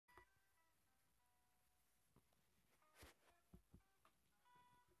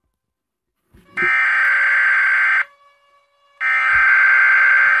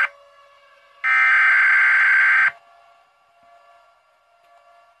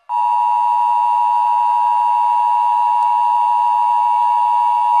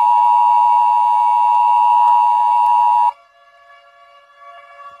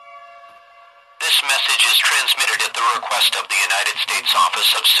west of the United States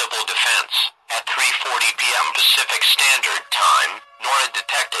Office of Civil Defense. At 3:40 p.m. Pacific Standard Time, NORAD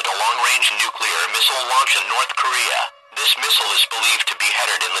detected a long-range nuclear missile launch in North Korea. This missile is believed to be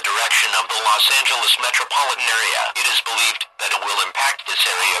headed in the direction of the Los Angeles metropolitan area. It is believed that it will impact this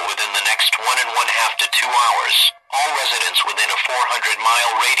area within the next 1.5 to 2 hours. All residents within a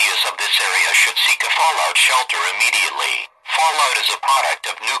 400-mile radius of this area should seek a fallout shelter immediately. Fallout is a product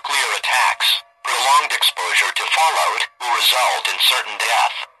of nuclear attacks. Prolonged exposure to fallout will result in certain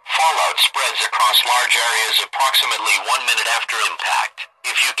death. Fallout spreads across large areas approximately 1 minute after impact.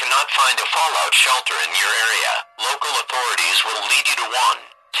 If you cannot find a fallout shelter in your area, local authorities will lead you to one.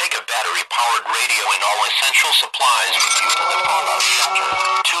 Take a battery-powered radio and all essential supplies with you to the fallout shelter.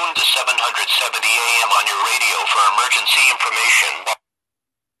 Tune to 770 AM on your radio for emergency information.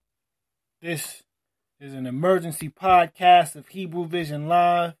 This is an emergency podcast of Hebrew Vision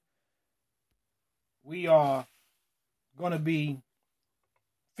Live. We are going to be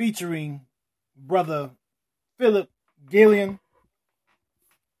featuring Brother Philip Gillian,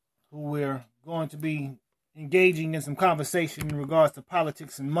 who we're going to be engaging in some conversation in regards to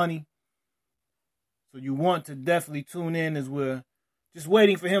politics and money. So you want to definitely tune in as we're just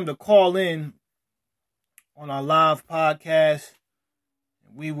waiting for him to call in on our live podcast.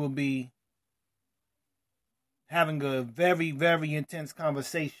 We will be having a very, very intense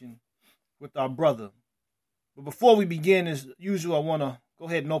conversation with our brother. But before we begin, as usual, I want to go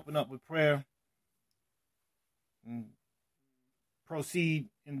ahead and open up with prayer and proceed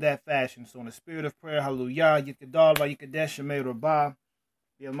in that fashion. So in the spirit of prayer, hallelujah, Yikadal, Vayikadesh, Shemei Rabbah,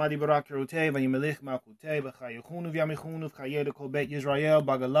 Yalmadi Barak Yeruteh, Vayimelech Malkuteh, Vachayechunu, Vyamichunu, Vchayed Kol Beit Yisrael,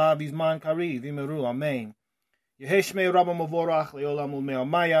 Bagala, Vizman Kari, Vimeru, Amen. Yeheshmei Rabba Mavorach, Leolam Ulmei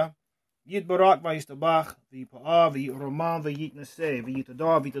Maya, Yit Barak, Vayistabach, Vipa'ah, V'Roman, V'Yitnaseh,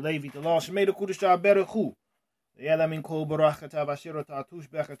 V'Yitadar, V'Talei, V'Talal, Shemei Dekudusha Berechu, Yelamin Kol Barachata, Vashirata, Tush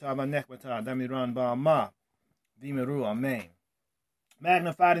Bechata, Vanechbata, Damiran Ba'ama, Vimeru, Amen.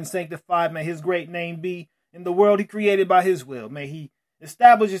 Magnified and sanctified may his great name be in the world he created by his will. May he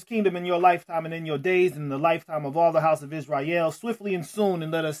establish his kingdom in your lifetime and in your days and in the lifetime of all the house of Israel, swiftly and soon,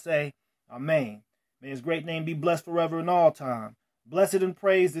 and let us say, Amen. May his great name be blessed forever and all time. Blessed and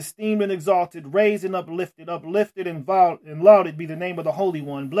praised, esteemed and exalted, raised and uplifted and lauded be the name of the Holy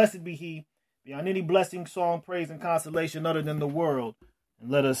One. Blessed be he, beyond any blessing, song, praise, and consolation other than the world. And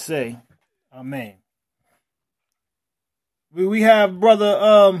let us say, Amen. We have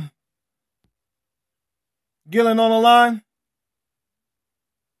Brother Gillen on the line.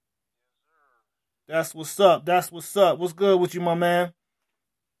 That's what's up. That's what's up. What's good with you, my man?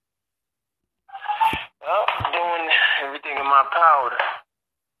 Well, I'm doing everything in my power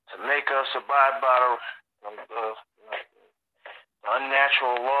to make us abide by the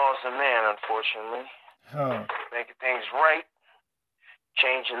unnatural laws of man, unfortunately. Making things right,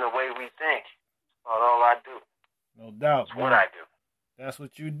 changing the way we think. That's all I do. No doubt. That's what I do. That's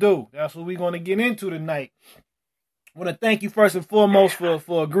what you do. That's what we're going to get into tonight. I want to thank you first and foremost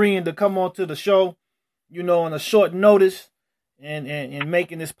for agreeing to come on to the show, on a short notice and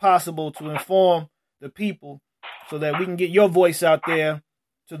making this possible to inform the people so that we can get your voice out there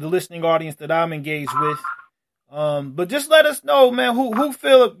to the listening audience that I'm engaged with. But just let us know, man, who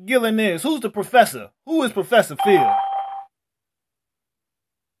Philip Gillen is. Who's the professor? Who is Professor Phil? Well,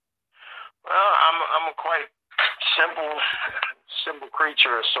 I'm a quite simple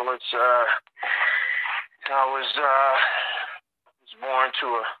creature of sorts. I was born to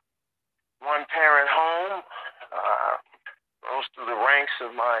a one-parent home. Rose through the ranks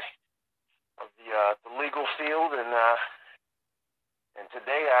of the legal field, and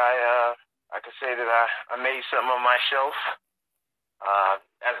today I could say that I made something of myself.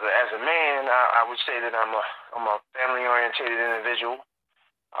 As a man, I would say that I'm a family-oriented individual.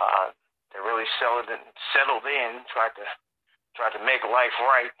 That really settled in, tried to make life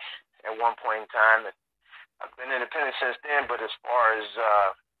right at one point in time. And I've been independent since then, but as far as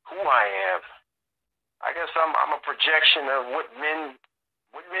who I am, I guess I'm a projection of what men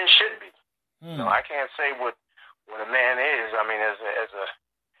should be. I can't say what a man is. I mean, as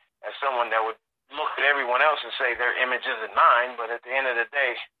someone that would look at everyone else and say their image isn't mine, but at the end of the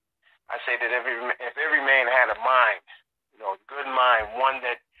day, I say that if every man had a mind, good mind, one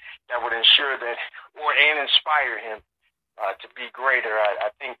that would ensure that and inspire him to be greater.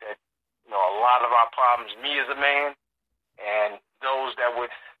 I think that a lot of our problems, me as a man, and those that would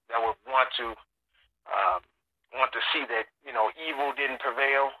want to see that evil didn't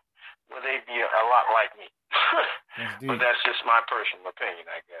prevail, well, they'd be a lot like me. But that's just my personal opinion,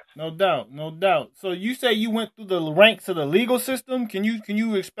 I guess. No doubt, no doubt. So you say you went through the ranks of the legal system. Can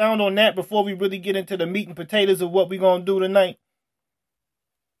you expound on that before we really get into the meat and potatoes of what we're gonna do tonight?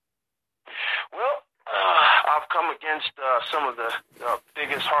 Well, I've come against some of the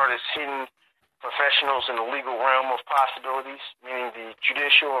biggest, hardest hidden professionals in the legal realm of possibilities, meaning the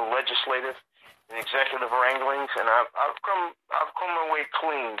judicial and legislative and executive wranglings, and I've come away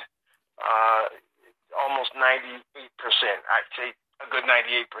cleaned. Almost 98%. I'd say a good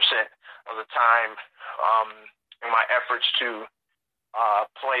 98% of the time in my efforts to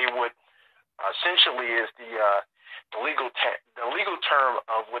play what essentially is the legal term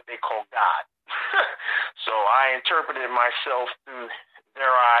of what they call God. So I interpreted myself through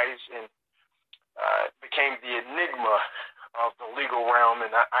their eyes and became the enigma of the legal realm,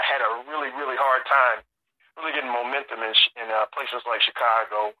 and I had a really, really hard time really getting momentum in places like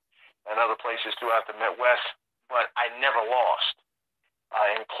Chicago and other places throughout the Midwest, but I never lost,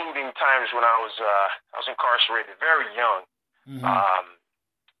 including times when I was incarcerated very young. Mm-hmm.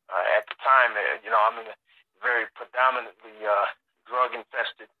 At the time, I'm in a very predominantly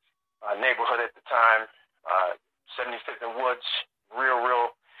drug-infested neighborhood at the time, 75th and Woods, real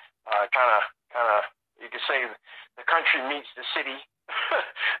kind of, you could say the country meets the city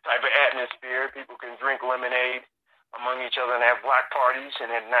type of atmosphere. People can drink lemonade among each other and have block parties, and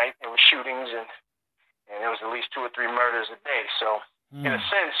at night there were shootings, and there was at least 2 or 3 murders a day. So in a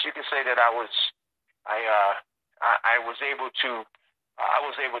sense, you could say that I was able to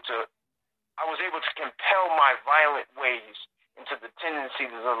compel my violent ways into the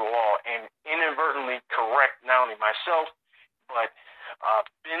tendencies of the law and inadvertently correct not only myself, but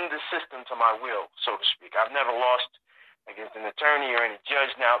bend the system to my will, so to speak. I've never lost against an attorney or any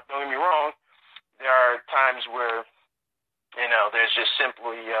judge. Now, don't get me wrong, there are times where there's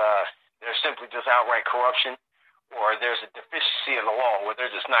simply just outright corruption, or there's a deficiency of the law where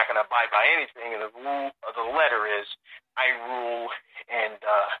they're just not going to abide by anything, and the rule of the letter is I rule and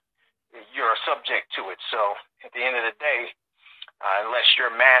you're subject to it. So at the end of the day, unless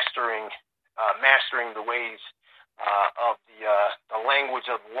you're mastering the ways of the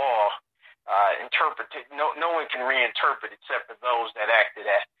language of law, no one can reinterpret except for those that acted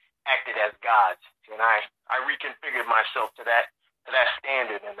as gods. And I reconfigured myself to that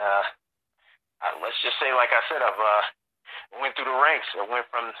standard, and let's just say, like I said, I went through the ranks. I went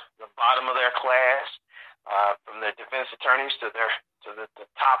from the bottom of their class, from their defense attorneys to the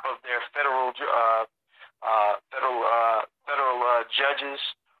top of their federal judges,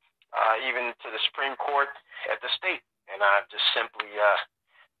 even to the Supreme Court at the state. And I've simply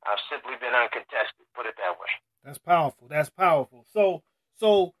been uncontested. Put it that way. That's powerful. That's powerful. So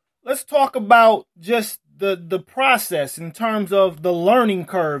let's talk about just the process in terms of the learning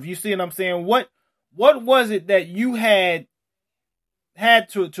curve. You see what I'm saying? What was it that you had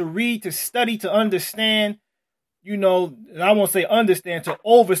to read, to study, to understand? And I won't say understand, to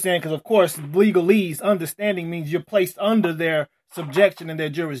overstand, because of course legalese, understanding means you're placed under their subjection and their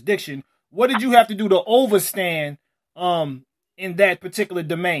jurisdiction. What did you have to do to overstand in that particular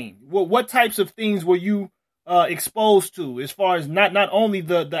domain? What types of things were you exposed to, as far as not only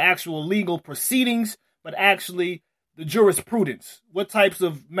the actual legal proceedings, but actually the jurisprudence? What types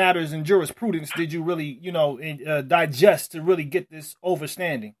of matters in jurisprudence did you really, digest to really get this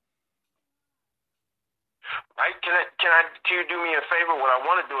overstanding? Can you do me a favor? What I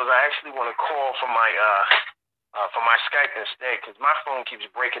want to do is I actually want to call from my Skype instead, because my phone keeps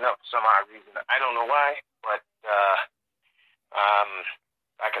breaking up for some odd reason. I don't know why, but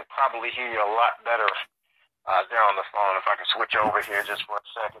I can probably hear you a lot better there on the phone. If I can switch over here just for a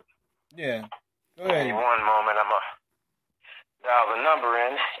second. Yeah. Go ahead. Give me one moment. I'm going to dial the number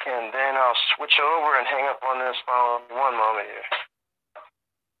in, and then I'll switch over and hang up on this phone. One moment here.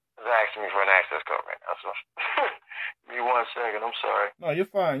 It's asking me for an access code right now, so give me 1 second. I'm sorry. No, you're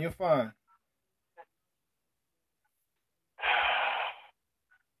fine. You're fine.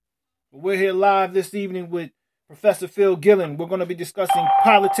 We're here live this evening with Professor Phil Gillen. We're going to be discussing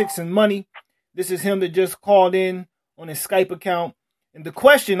politics and money. This is him that just called in on his Skype account. And the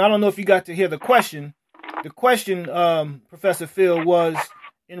question, I don't know if you got to hear the question. The question, Professor Phil, was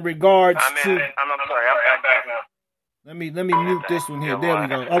in regards to... I'm sorry. I'm back now. Let me mute this one here. There we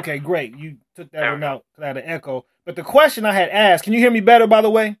go. Okay, great. You took that one out because I had an echo. But the question I had asked, can you hear me better, by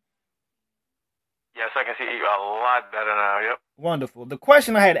the way? Yes, I can see you a lot better now. Yep. Wonderful. The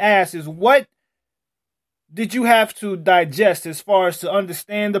question I had asked is, what did you have to digest as far as to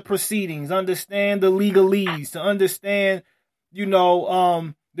understand the proceedings, understand the legalese, to understand,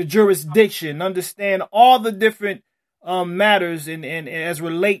 the jurisdiction, understand all the different matters and as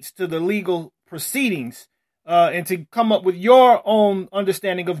relates to the legal proceedings? and to come up with your own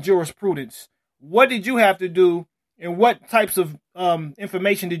understanding of jurisprudence. What did you have to do, and what types of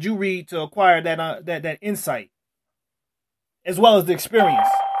information did you read to acquire that insight, as well as the experience?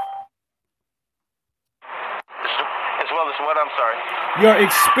 As well as what? I'm sorry. Your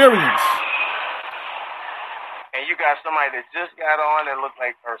experience. And you got somebody that just got on and look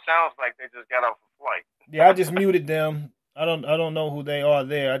like, or sounds like they just got off a flight. Yeah, I just muted them. I don't know who they are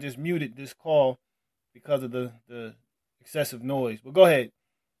there. I just muted this call because of the excessive noise. But go ahead.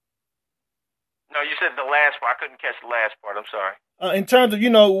 No, you said the last part. I couldn't catch the last part. I'm sorry. In terms of,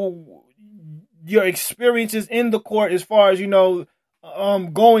 your experiences in the court, as far as,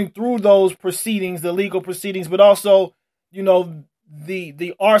 going through those proceedings, the legal proceedings, but also,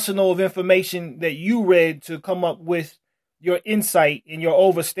 the arsenal of information that you read to come up with your insight and your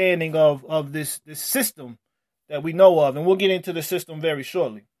understanding of this system that we know of. And we'll get into the system very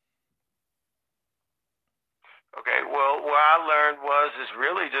shortly. Okay, well, what I learned is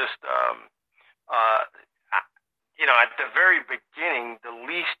really just, at the very beginning, the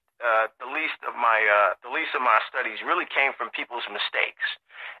least of my studies really came from people's mistakes,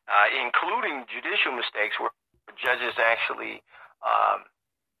 including judicial mistakes where judges actually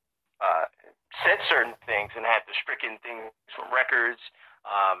said certain things and had to stricken things from records.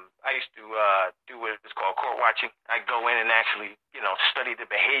 I used to do what is called court watching. I'd go in and actually, study the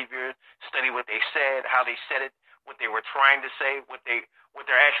behavior, study what they said, how they said it, what they were trying to say, what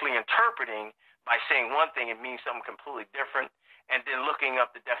they're actually interpreting by saying one thing, it means something completely different, and then looking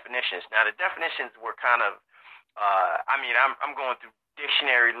up the definitions. Now, the definitions were kind of, I'm going through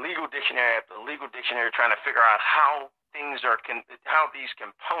legal dictionary after legal dictionary, trying to figure out how how these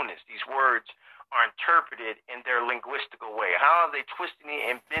components, these words, are interpreted in their linguistical way. How are they twisting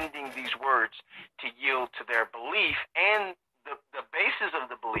and bending these words to yield to their belief and the basis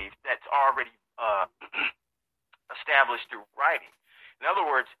of the belief that's already established through writing. In other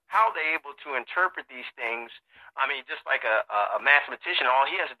words, how are they able to interpret these things? I mean, just like a mathematician, all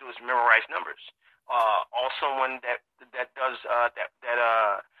he has to do is memorize numbers. Someone that's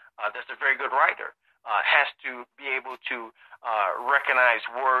a very good writer has to be able to recognize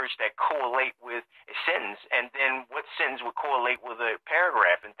words that correlate with a sentence, and then what sentence would correlate with a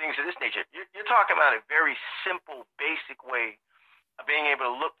paragraph, and things of this nature. You're talking about a very simple, basic way of being able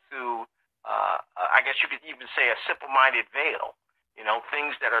to look through, I guess you could even say, a simple-minded veil.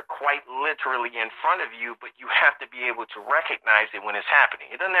 Things that are quite literally in front of you, but you have to be able to recognize it when it's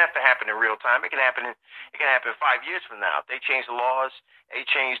happening. It doesn't have to happen in real time. It can happen 5 years from now. If they change the laws, they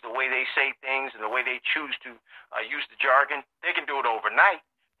change the way they say things and the way they choose to use the jargon, they can do it overnight.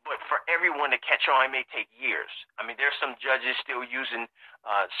 But for everyone to catch on, it may take years. I mean, there's some judges still using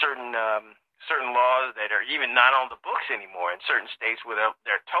certain laws that are even not on the books anymore in certain states where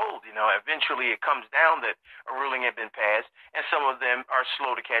they're told, eventually it comes down that a ruling had been passed, and some of them are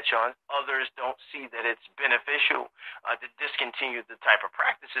slow to catch on. Others don't see that it's beneficial to discontinue the type of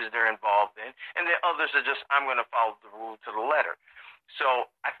practices they're involved in, and then others are just, I'm going to follow the rule to the letter. So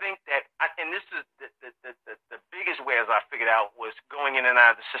I think that, and this is the biggest way, as I figured out, was going in and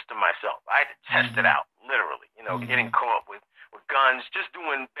out of the system myself. I had to test it out, literally, getting caught with guns, just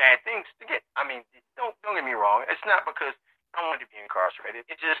doing bad things to get. I mean, don't get me wrong. It's not because I want to be incarcerated.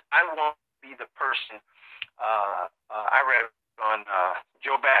 It's just I want to be the person. I read on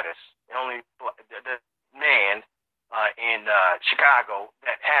Joe Battis, the man in Chicago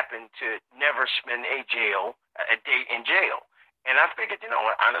that happened to never spend a day in jail. And I figured,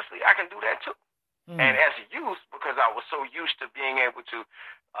 honestly, I can do that too. And as a youth, because I was so used to being able to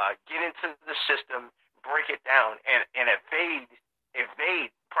get into the system, break it down, and evade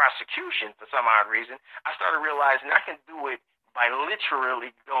prosecution for some odd reason, I started realizing I can do it by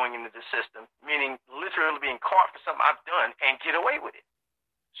literally going into the system, meaning literally being caught for something I've done and get away with it.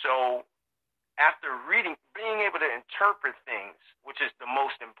 So after reading, being able to interpret things, which is the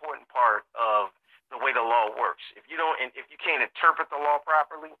most important part of the way the law works. If you can't interpret the law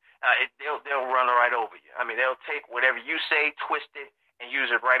properly, they'll run right over you. I mean, they'll take whatever you say, twist it, and use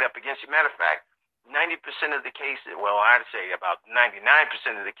it right up against you. Matter of fact, 90% of the cases, well, I'd say about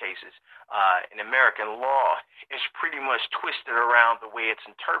 99% of the cases in American law is pretty much twisted around the way it's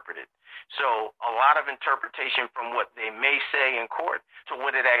interpreted. So a lot of interpretation from what they may say in court to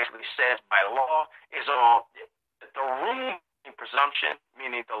what it actually says by law is all the room presumption,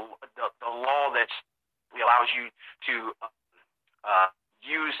 meaning the law that allows you to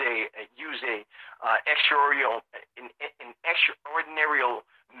use an extraordinary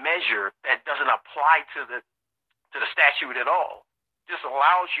measure that doesn't apply to the statute at all. Just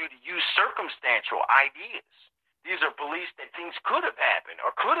allows you to use circumstantial ideas. These are beliefs that things could have happened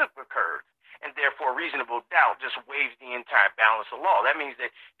or could have occurred, and therefore reasonable doubt just waives the entire balance of law. That means that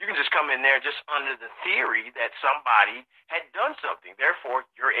you can just come in there just under the theory that somebody had done something. Therefore,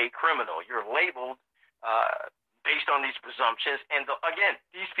 you're a criminal. You're labeled based on these presumptions. And again,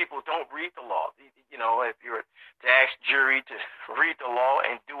 these people don't read the law. You know, if you were to ask jury to read the law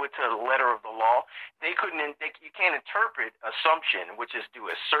and do it to the letter of the law, you can't interpret assumption, which is to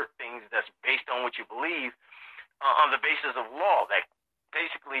assert things that's based on what you believe on the basis of law that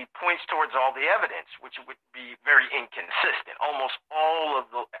basically points towards all the evidence, which would be very inconsistent. Almost all of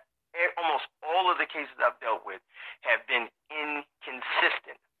the cases I've dealt with have been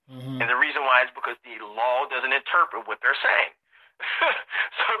inconsistent. And the reason why is because the law doesn't interpret what they're saying.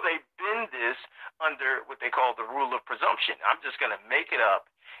 So they bend this under what they call the rule of presumption. I'm just going to make it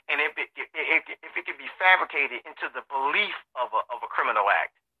up. And if it can be fabricated into the belief of a criminal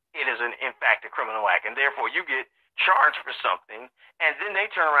act, it is in fact a criminal act. And therefore you get charged for something, and then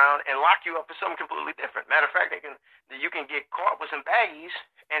they turn around and lock you up for something completely different. Matter of fact, you can get caught with some baggies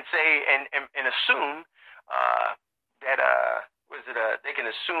and say and assume that they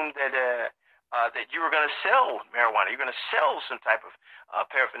can assume that that you were going to sell marijuana. You're going to sell some type of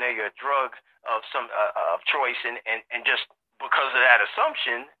paraphernalia, drug of some of choice, and just because of that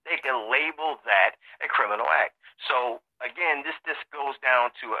assumption, they can label that a criminal act. So again, this goes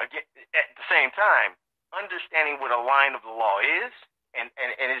down to, again, at the same time, understanding what a line of the law is, and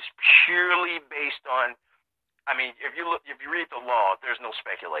it's purely based on. I mean, if you read the law, there's no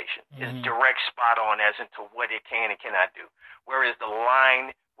speculation. It's direct, spot on as into what it can and cannot do. Whereas the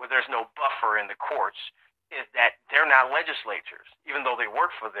line where there's no buffer in the courts is that they're not legislatures. Even though they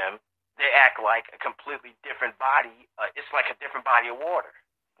work for them, they act like a completely different body. It's like a different body of water.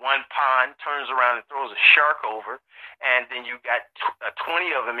 One pond turns around and throws a shark over, and then you got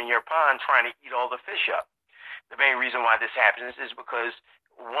 20 of them in your pond trying to eat all the fish up. The main reason why this happens is because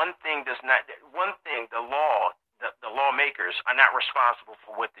the lawmakers are not responsible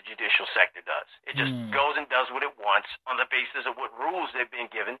for what the judicial sector does. It just goes and does what it wants on the basis of what rules they've been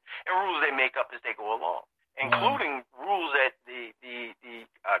given and rules they make up as they go along, including rules that the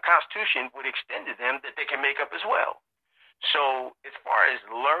Constitution would extend to them that they can make up as well. So as far as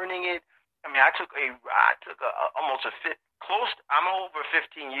learning it, I mean, I'm over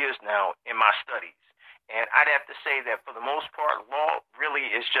 15 years now in my studies. And I'd have to say that for the most part, law really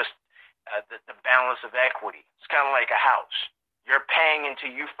is just the balance of equity. It's kind of like a house. You're paying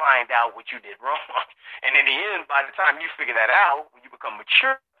until you find out what you did wrong. And in the end, by the time you figure that out, when you become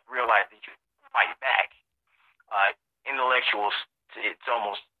mature, realize that you fight back. Intellectuals, it's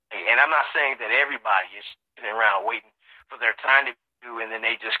almost, and I'm not saying that everybody is sitting around waiting for their time to do, and then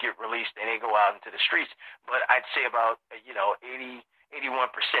they just get released and they go out into the streets. But I'd say about,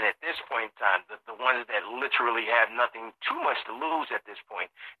 81% at this point in time, the ones that literally have nothing too much to lose at this point,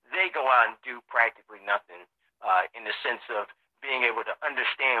 they go out and do practically nothing in the sense of being able to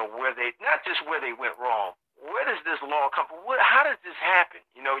understand not just where they went wrong, where does this law come from? How does this happen?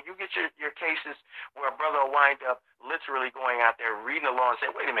 You get your cases where a brother will wind up literally going out there reading the law and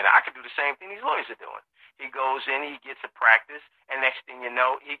say, wait a minute, I could do the same thing these lawyers are doing. He goes in, he gets a practice, and next thing you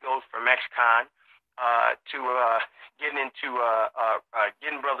know, he goes from ex-con to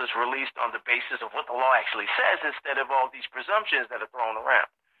getting brothers released on the basis of what the law actually says instead of all these presumptions that are thrown around.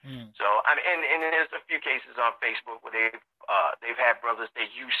 So, and there's a few cases on Facebook where they've had brothers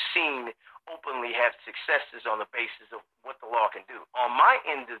that you've seen openly have successes on the basis of what the law can do. On my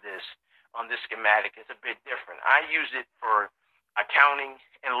end of this, on this schematic, it's a bit different. I use it for accounting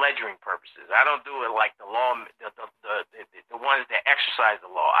and ledgering purposes. I don't do it like the law, the ones that exercise the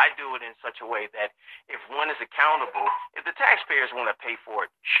law. I do it in such a way that if one is accountable, if the taxpayers want to pay for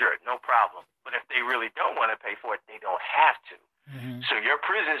it, sure, no problem. But if they really don't want to pay for it, they don't have to. So your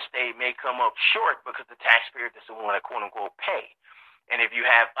prison stay may come up short because the taxpayer doesn't want to, quote unquote, pay. And if you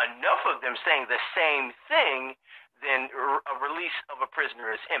have enough of them saying the same thing, then a release of a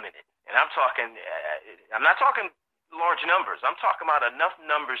prisoner is imminent. And I'm not talking large numbers. I'm talking about enough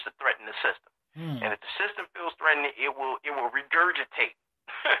numbers to threaten the system. And if the system feels threatened, it will regurgitate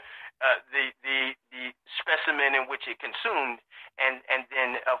the specimen in which it consumed, and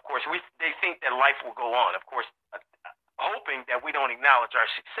then of course they think that life will go on. Of course, hoping that we don't acknowledge our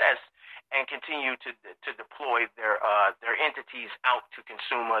success and continue to deploy their entities out to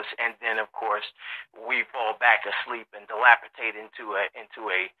consume us, and then of course we fall back asleep and dilapidate into a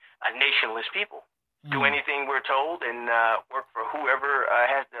nationless people. Do anything we're told and work for whoever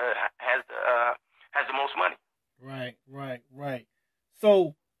has the most money. Right.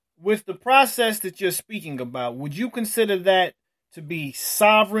 So, with the process that you're speaking about, would you consider that to be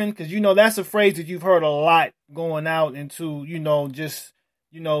sovereign? Because that's a phrase that you've heard a lot going out into, just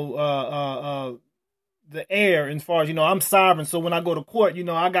the air as far as, I'm sovereign. So when I go to court,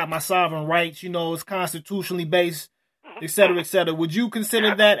 I got my sovereign rights, it's constitutionally based, et cetera, et cetera. Would you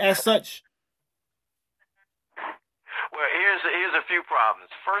consider that as such? Well, here's a few problems.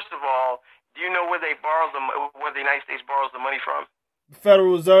 First of all, do you know where where the United States borrows the money from? The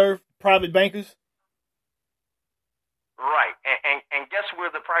Federal Reserve, private bankers. Right. And guess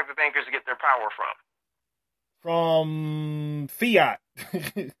where the private bankers get their power from? From fiat.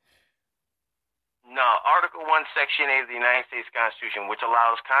 No, Article 1, Section 8 of the United States Constitution, which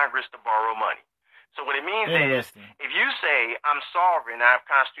allows Congress to borrow money. So what it means is, if you say, I'm sovereign, I have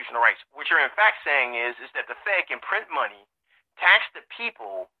constitutional rights, what you're in fact saying is that the Fed can print money, tax the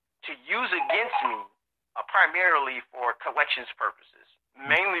people to use against me primarily for collections purposes,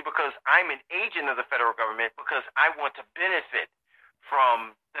 mainly because I'm an agent of the federal government because I want to benefit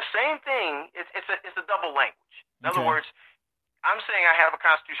from the same thing. It's a double language. In other words, I'm saying I have a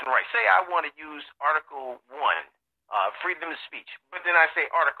constitutional right. Say I want to use Article 1, freedom of speech, but then I say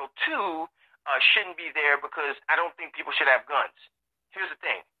Article 2 shouldn't be there because I don't think people should have guns. Here's the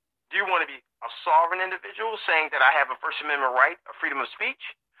thing. Do you want to be a sovereign individual saying that I have a First Amendment right of freedom of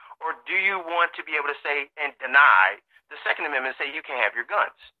speech? Or do you want to be able to say and deny the Second Amendment and say you can't have your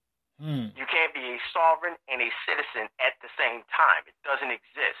guns? You can't be a sovereign and a citizen at the same time. It doesn't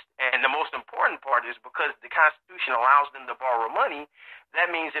exist. And the most important part is because the Constitution allows them to borrow money, that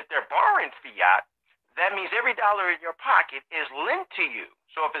means if they're borrowing fiat, that means every dollar in your pocket is lent to you.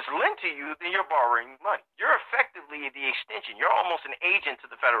 So if it's lent to you, then you're borrowing money. You're effectively the extension. You're almost an agent to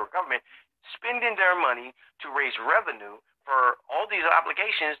the federal government, spending their money to raise revenue for all these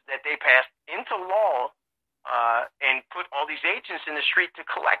obligations that they passed into law and put all these agents in the street to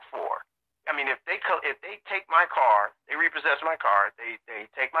collect for. I mean, if they take my car, they repossess my car, they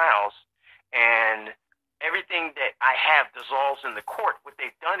take my house, and everything that I have dissolves in the court, what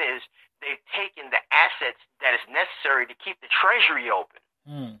they've done is they've taken the assets that is necessary to keep the treasury open.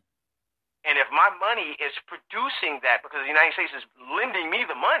 And if my money is producing that because the United States is lending me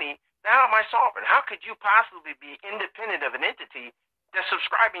the money, now am I sovereign? How could you possibly be independent of an entity that's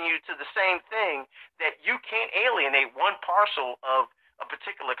subscribing you to the same thing that you can't alienate one parcel of a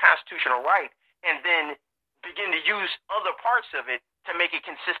particular constitutional right and then begin to use other parts of it to make it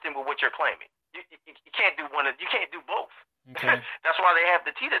consistent with what you're claiming? You can't do you can't do both. Okay. That's why they have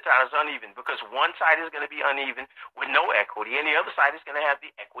the teeter-totters uneven, because one side is going to be uneven with no equity, and the other side is going to have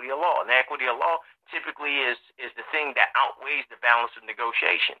the equity of law. And the equity of law typically is the thing that outweighs the balance of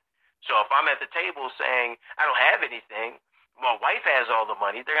negotiation. So if I'm at the table saying I don't have anything, my wife has all the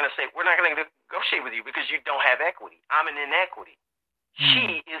money, they're going to say, we're not going to negotiate with you because you don't have equity. I'm an inequity.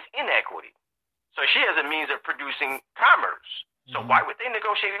 She is inequity. So she has a means of producing commerce. So why would they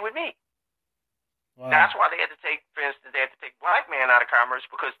negotiate with me? Wow. That's why they had to take, for instance, black man out of commerce,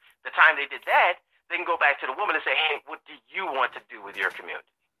 because the time they did that, they can go back to the woman and say, hey, what do you want to do with your community?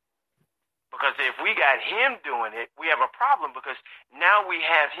 Because if we got him doing it, we have a problem, because now we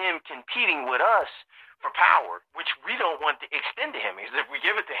have him competing with us for power, which we don't want to extend to him. Because if we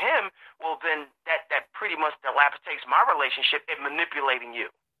give it to him, well, then that pretty much dilapidates my relationship in manipulating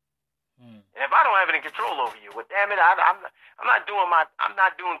you. And if I don't have any control over you, well, damn it, I'm not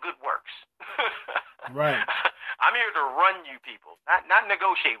doing good works. Right. I'm here to run you people, not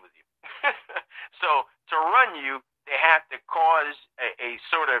negotiate with you. So to run you, they have to cause a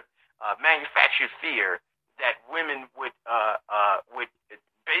sort of manufactured fear that women would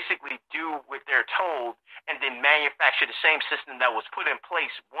basically do what they're told, and then manufacture the same system that was put in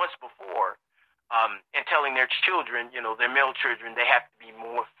place once before. And telling their children, their male children, they have to be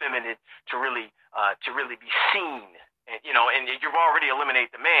more feminine to really be seen. And, and you've already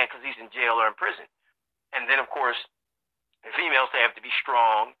eliminated the man because he's in jail or in prison. And then, of course, the females, they have to be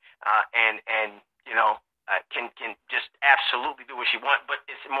strong and can just absolutely do what she wants. But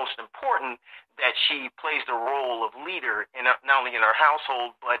it's most important that she plays the role of leader, not only in her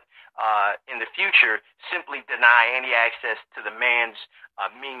household, but in the future, simply deny any access to the man's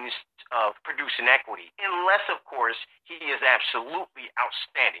means of producing equity. Unless, of course, he is absolutely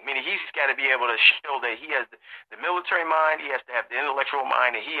outstanding. Meaning he's got to be able to show that he has the military mind, he has to have the intellectual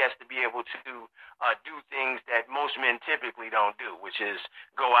mind, and he has to be able to do things that most men typically don't do, which is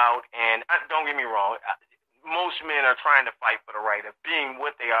go out and, don't get me wrong, most men are trying to fight for the right of being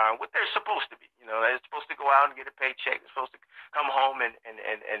what they are and what they're supposed to be. They're supposed to go out and get a paycheck. They're supposed to come home and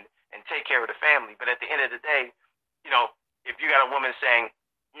take care of the family. But at the end of the day, if you got a woman saying,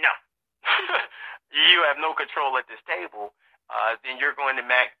 no, you have no control at this table, then you're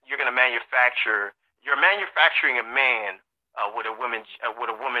manufacturing a man with a woman's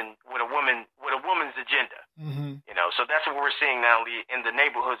agenda. Mm-hmm. You know, so that's what we're seeing not only in the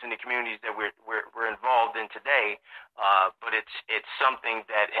neighborhoods and the communities that we're involved in today, but it's something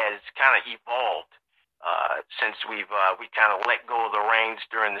that has kind of evolved since we kind of let go of the reins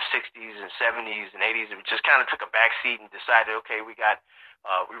during the 60s and 70s and 80s, and we just kind of took a back seat and decided, okay, we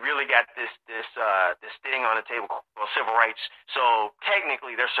really got this thing on the table called civil rights. So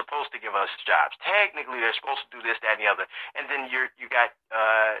technically, they're supposed to give us jobs. Technically, they're supposed to do this, that, and the other. And then you got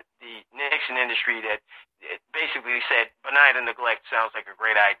the Nixon industry that basically said benign neglect sounds like a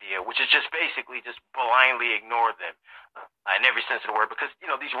great idea, which is just basically just blindly ignore them in every sense of the word, because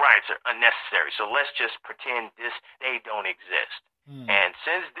these riots are unnecessary. So let's just pretend they don't exist. And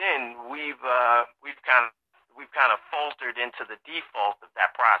since then, we've kind of faltered into the default of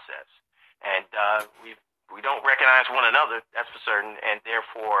that process, and we don't recognize one another. That's for certain, and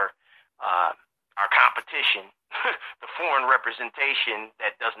therefore our competition, the foreign representation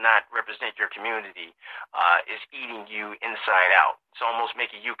that does not represent your community, is eating you inside out. It's almost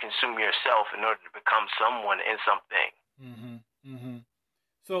making you consume yourself in order to become someone and something. Mm-hmm. Mm-hmm.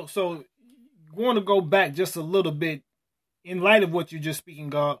 So want to go back just a little bit in light of what you're just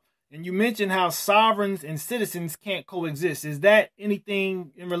speaking of, and you mentioned how sovereigns and citizens can't coexist. Is that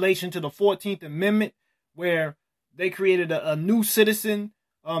anything in relation to the 14th Amendment, where they created a new citizen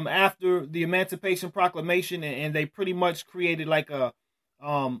after the Emancipation Proclamation, and they pretty much created like a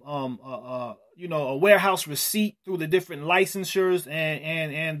warehouse receipt through the different licensures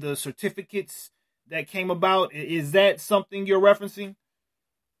and the certificates that came about? Is that something you're referencing?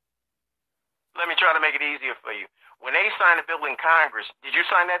 Let me try to make it easier for you. When they signed a bill in Congress, did you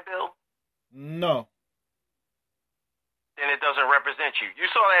sign that bill? No. Then it doesn't represent you. You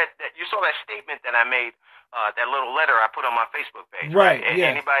saw that statement that I made, that little letter I put on my Facebook page. Right.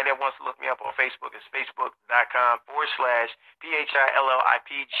 Yeah. Anybody that wants to look me up on Facebook is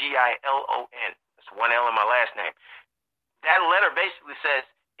facebook.com/PHILLIPGILON. That's one L in my last name. That letter basically says,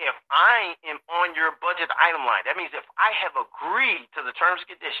 if I am on your budget item line, that means if I have agreed to the terms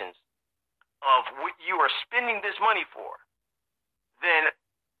and conditions of what you are spending this money for, then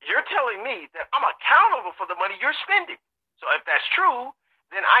you're telling me that I'm accountable for the money you're spending. So if that's true,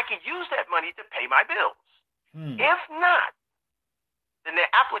 then I can use that money to pay my bills. If not, then the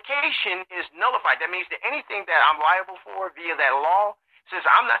application is nullified. That means that anything that I'm liable for via that law, says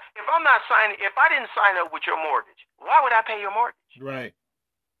if I didn't sign up with your mortgage, why would I pay your mortgage? Right.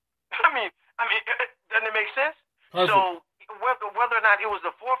 I mean, doesn't it make sense? Perfect. So whether or not it was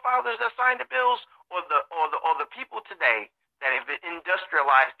the forefathers that signed the bills or the people today that have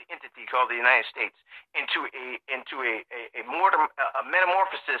industrialized the entity called the United States into a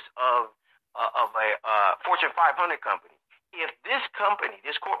metamorphosis of a Fortune 500 company. If this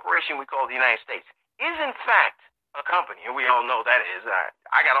corporation we call the United States is in fact a company, and we all know that is,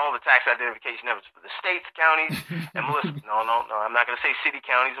 I got all the tax identification numbers for the states, counties, and municipals. No, I'm not going to say city,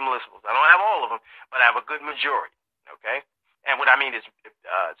 counties, and municipals. I don't have all of them, but I have a good majority. Okay. And what I mean is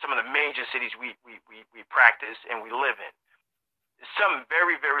some of the major cities we practice and we live in. There's something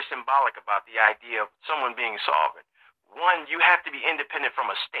very, very symbolic about the idea of someone being sovereign. One, you have to be independent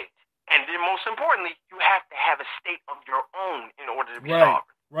from a state. And then most importantly, you have to have a state of your own in order to be sovereign.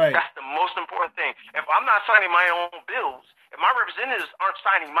 Right. That's the most important thing. If I'm not signing my own bills, if my representatives aren't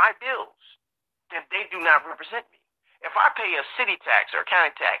signing my bills, then they do not represent me. If I pay a city tax or a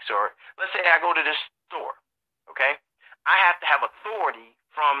county tax, or let's say I go to this store, okay? I have to have authority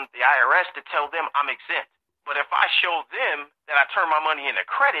from the IRS to tell them I'm exempt. But if I show them that I turn my money into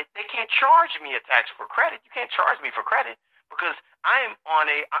credit, they can't charge me a tax for credit. You can't charge me for credit because I'm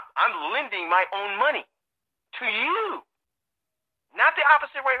lending my own money to you. Not the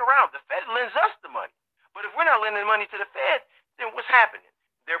opposite way around. The Fed lends us the money. But if we're not lending money to the Fed, then what's happening?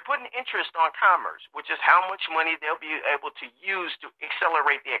 They're putting interest on commerce, which is how much money they'll be able to use to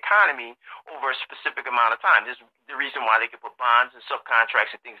accelerate the economy over a specific amount of time. This is the reason why they can put bonds and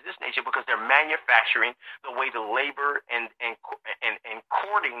subcontracts and things of this nature, because they're manufacturing the way to labor and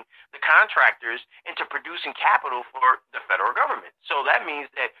courting the contractors into producing capital for the federal government. So that means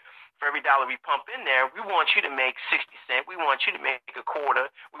that for every dollar we pump in there, we want you to make 60 cents. We want you to make a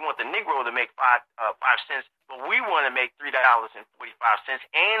quarter. We want the Negro to make 5 cents, but we want to make $3.45,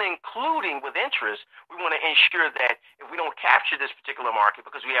 and including with interest, we want to ensure that if we don't capture this particular market,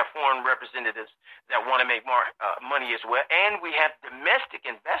 because we have foreign representatives that want to make more money as well, and we have domestic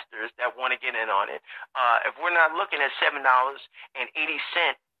investors that want to get in on it. If we're not looking at $7.80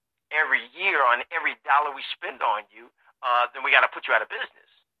 every year on every dollar we spend on you, then we got to put you out of business.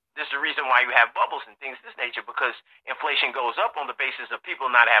 This is the reason why you have bubbles and things of this nature, because inflation goes up on the basis of people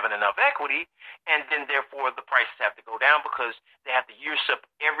not having enough equity, and then therefore the prices have to go down because they have to use up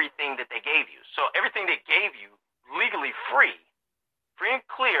everything that they gave you. So everything they gave you legally free and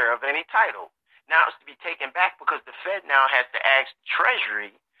clear of any title, now is to be taken back because the Fed now has to ask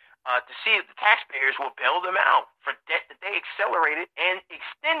Treasury to see if the taxpayers will bail them out for debt that they accelerated and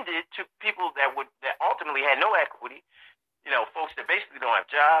extended to people that ultimately had no equity. You know, folks that basically don't have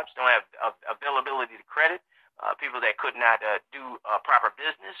jobs, don't have availability to credit, people that could not do proper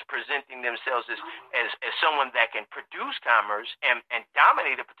business, presenting themselves as someone that can produce commerce and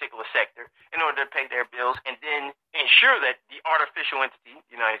dominate a particular sector in order to pay their bills and then ensure that the artificial entity,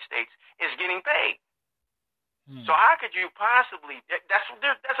 the United States, is getting paid. So how could you possibly? That's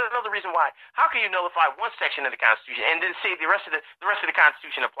another reason why. How can you nullify one section of the Constitution and then say the rest of the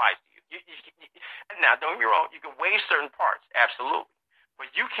Constitution applies to you? Now, don't get me wrong. You can waive certain parts, absolutely, but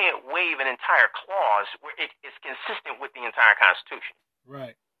you can't waive an entire clause where it is consistent with the entire Constitution.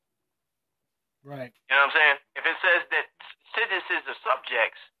 Right. Right. You know what I'm saying? If it says that citizens are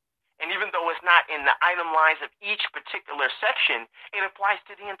subjects, and even though it's not in the item lines of each particular section, it applies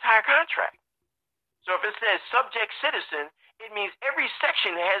to the entire contract. So if it says subject citizen, it means every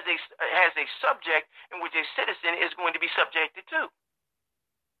section has a subject in which a citizen is going to be subjected to,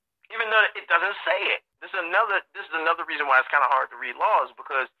 even though it doesn't say it. This is another reason why it's kind of hard to read laws,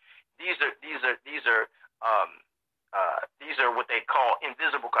 because these are what they call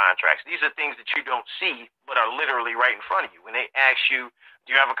invisible contracts. These are things that you don't see but are literally right in front of you. When they ask you,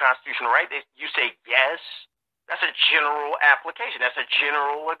 do you have a constitutional right? You say yes. That's a general application. That's a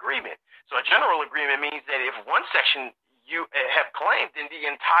general agreement. So a general agreement means that if one section you have claimed, then the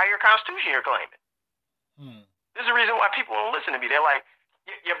entire Constitution you're claiming. This is the reason why people don't listen to me. They're like,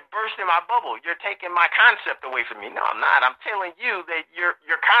 you're bursting my bubble. You're taking my concept away from me. No, I'm not. I'm telling you that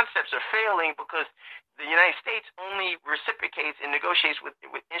your concepts are failing because the United States only reciprocates and negotiates with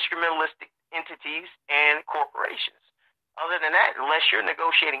instrumentalistic entities and corporations. Other than that, unless you're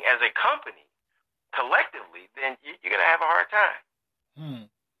negotiating as a company, collectively, then you're going to have a hard time.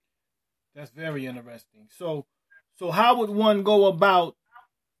 That's very interesting. So how would one go about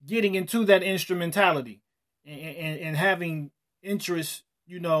getting into that instrumentality and having interest,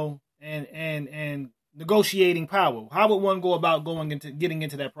 and negotiating power? How would one go about getting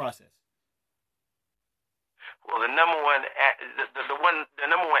into that process? Well, the number one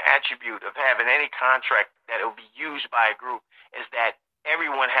attribute of having any contract that will be used by a group is that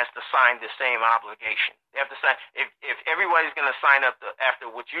everyone has to sign the same obligation. They have to sign. If everybody's going to sign up after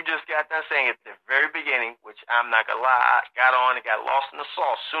what you just got done saying at the very beginning, which I'm not going to lie, I got on and got lost in the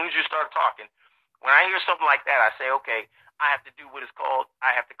sauce as soon as you start talking. When I hear something like that, I say, okay, I have to do what is called,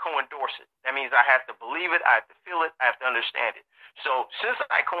 I have to co-endorse it. That means I have to believe it, I have to feel it, I have to understand it. So since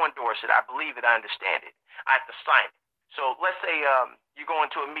I co-endorse it, I believe it, I understand it, I have to sign it. So let's say you go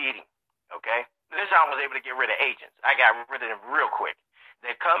into a meeting, okay? This is how I was able to get rid of agents. I got rid of them real quick.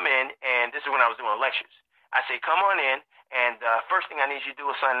 They come in, and this is when I was doing lectures. I say, come on in, and first thing I need you to do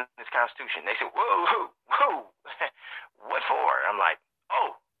is sign this Constitution. They say, whoa, what for? I'm like,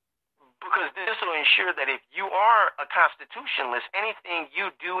 oh, because this will ensure that if you are a constitutionalist, anything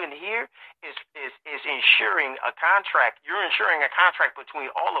you do in here is ensuring a contract. You're ensuring a contract between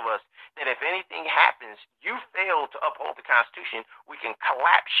all of us that if anything happens, you fail to uphold the Constitution, we can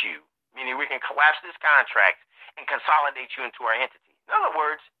collapse you, meaning we can collapse this contract and consolidate you into our entity. In other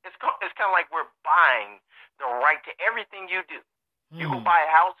words, it's kind of like we're buying the right to everything you do. You go buy a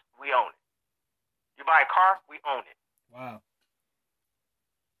house, we own it. You buy a car, we own it. Wow.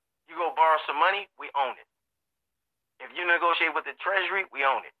 You go borrow some money, we own it. If you negotiate with the Treasury, we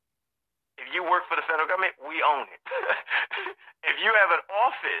own it. If you work for the federal government, we own it. If you have an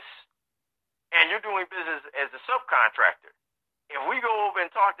office and you're doing business as a subcontractor, if we go over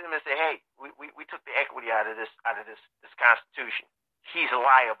and talk to them and say, hey, we took the equity out of this Constitution, he's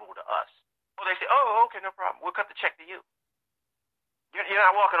liable to us. Well, they say, oh, okay, no problem. We'll cut the check to you. You're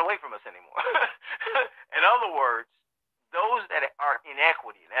not walking away from us anymore. In other words, those that are in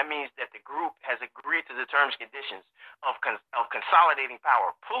equity, that means that the group has agreed to the terms and conditions of consolidating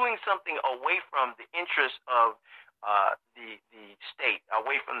power, pulling something away from the interests of the state,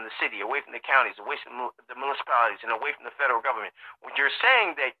 away from the city, away from the counties, away from the municipalities, and away from the federal government. When you're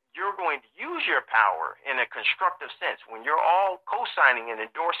saying that you're going to use your power in a constructive sense, when you're all co-signing and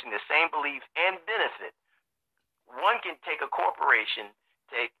endorsing the same beliefs and benefit, one can take a corporation,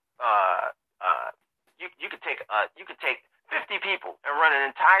 you could take 50 people and run an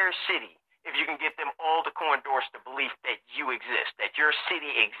entire city if you can get them all to co-endorse the belief that you exist, that your city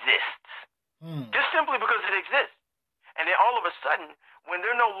exists, just simply because it exists. And then all of a sudden, when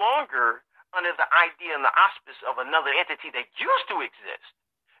they're no longer under the idea and the auspice of another entity that used to exist,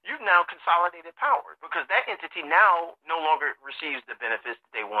 you've now consolidated power because that entity now no longer receives the benefits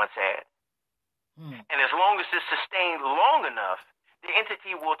that they once had. And as long as it's sustained long enough, the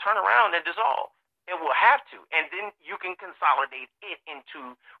entity will turn around and dissolve. It will have to. And then you can consolidate it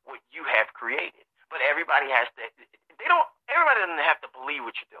into what you have created. But everybody has to, everybody doesn't have to believe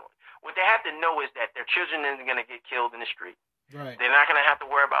what you're doing. What they have to know is that their children isn't going to get killed in the street. Right. They're not going to have to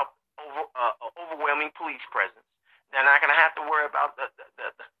worry about overwhelming police presence. They're not going to have to worry about the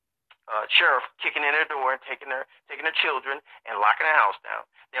sheriff kicking in their door and taking their children and locking their house down.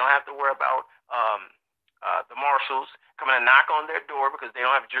 They don't have to worry about the marshals coming to knock on their door because they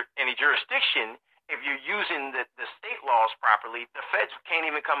don't have any jurisdiction. If you're using the state laws properly, the feds can't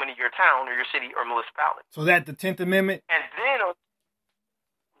even come into your town or your city or municipality. So that the 10th Amendment? And then,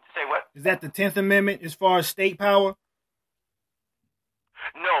 say what? Is that the 10th Amendment as far as state power?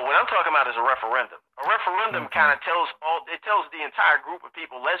 No, what I'm talking about is a referendum. A referendum kind of tells the entire group of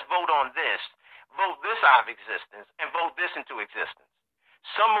people, let's vote on this, vote this out of existence, and vote this into existence.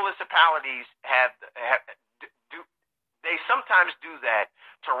 Some municipalities they sometimes do that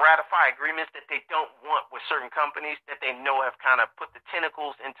to ratify agreements that they don't want with certain companies that they know have kind of put the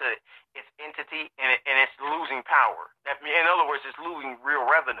tentacles into its entity and it's losing power. That, in other words, it's losing real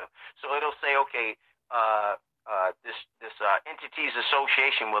revenue. So it'll say, okay, this entity's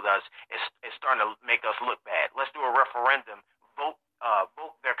association with us is starting to make us look bad. Let's do a referendum, vote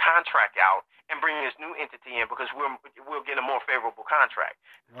their contract out, and bring this new entity in because we'll get a more favorable contract.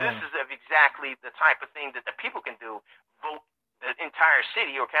 Right. This is exactly the type of thing that the people can do. Vote the entire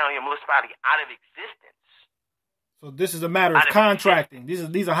city or county or municipality out of existence. So this is a matter of contracting. These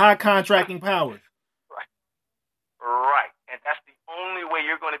are high contracting powers. Right. And that's the only way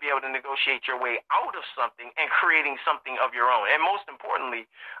you're going to be able to negotiate your way out of something and creating something of your own. And most importantly,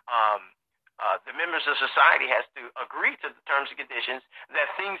 the members of society has to agree to the terms and conditions that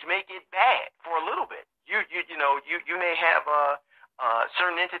things may get bad for a little bit. You may have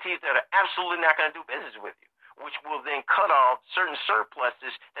certain entities that are absolutely not going to do business with you, which will then cut off certain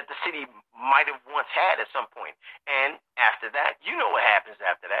surpluses that the city might have once had at some point. And after that, you know what happens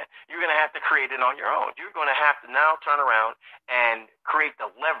after that. You're going to have to create it on your own. You're going to have to now turn around and create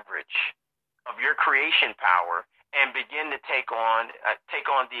the leverage of your creation power and begin to take on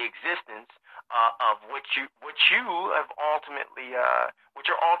the existence of what you're ultimately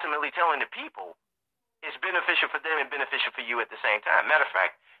telling the people is beneficial for them and beneficial for you at the same time. Matter of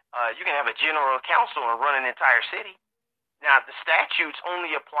fact, you can have a general counsel and run an entire city. Now, the statutes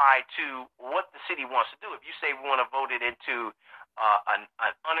only apply to what the city wants to do. If you say we want to vote it into an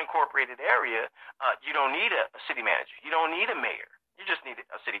unincorporated area, you don't need a city manager. You don't need a mayor. You just need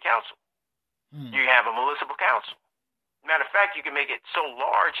a city council. You have a municipal council. Matter of fact, you can make it so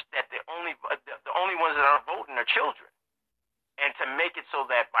large that the only ones that are voting are children. And to make it so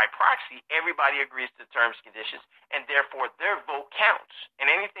that by proxy, everybody agrees to the terms and conditions, and therefore their vote counts.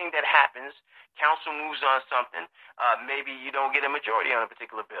 And anything that happens, council moves on something, maybe you don't get a majority on a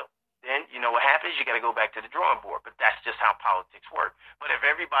particular bill. Then you know what happens, you got to go back to the drawing board. But that's just how politics work. But if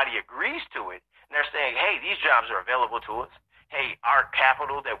everybody agrees to it, and they're saying, hey, these jobs are available to us. Hey, our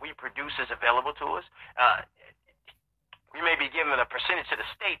capital that we produce is available to us. We may be given a percentage to the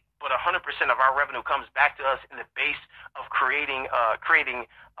state, but 100% of our revenue comes back to us in the base of creating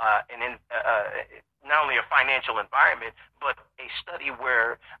not only a financial environment, but a study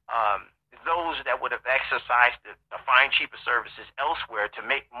where those that would have exercised to find cheaper services elsewhere to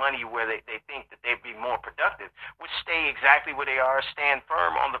make money where they think that they'd be more productive would stay exactly where they are, stand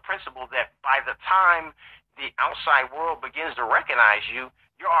firm on the principle that by the time the outside world begins to recognize you,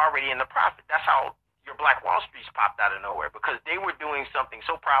 you're already in the profit. That's how your Black Wall Streets popped out of nowhere, because they were doing something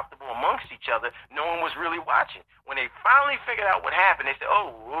so profitable amongst each other, no one was really watching. When they finally figured out what happened, they said,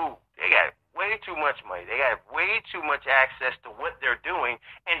 oh, they got way too much money. They got way too much access to what they're doing,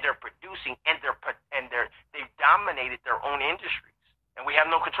 and they're producing, and they've dominated their own industries, and we have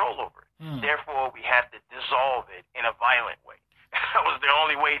no control over it. Therefore, we have to dissolve it in a violent way. That was the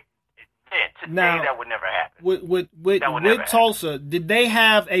only way. Today, now, that would never happen. With Tulsa, did they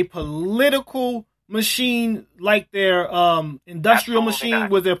have a political machine like their industrial Absolutely machine not.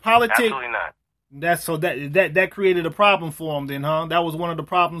 with their politics? Absolutely not. That created a problem for them then, huh? That was one of the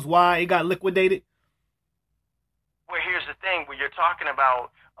problems why it got liquidated? Well, here's the thing. When you're talking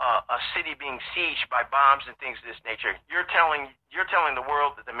about a city being sieged by bombs and things of this nature, you're telling the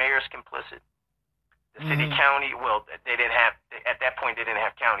world that the mayor's complicit. The city, county, well, they didn't have, at that point, they didn't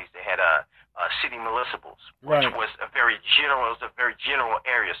have counties. They had city municipals, which was a very general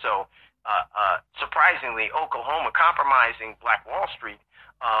area. So surprisingly, Oklahoma compromising Black Wall Street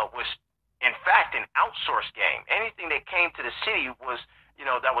was, in fact, an outsourced game. Anything that came to the city was,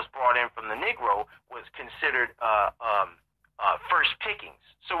 that was brought in from the Negro was considered first pickings.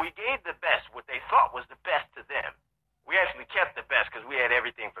 So we gave the best, what they thought was the best to them. We actually kept the best because we had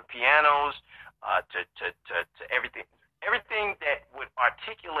everything from pianos to everything that would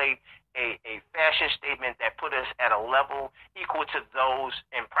articulate a fashion statement that put us at a level equal to those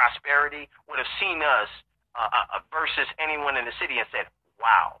in prosperity would have seen us versus anyone in the city and said,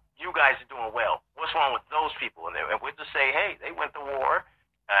 wow, you guys are doing well. What's wrong with those people? And we'd just say, hey, they went to war.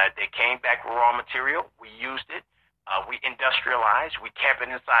 They came back with raw material. We used it. We industrialized. We kept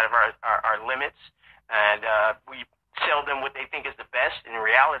it inside of our limits. And we sell them what they think is the best. In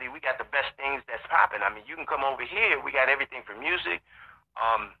reality, we got the best things that's popping. I mean, you can come over here. We got everything from music.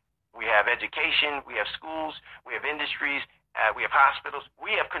 We have education. We have schools. We have industries. We have hospitals.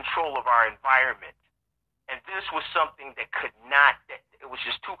 We have control of our environment. And this was something that could not, it was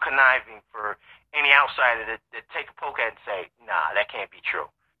just too conniving for any outsider to take a poke at and say, nah, that can't be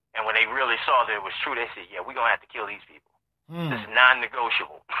true. And when they really saw that it was true, they said, yeah, we're going to have to kill these people. This is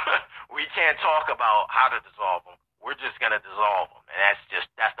non-negotiable. We can't talk about how to dissolve them. We're just going to dissolve them. And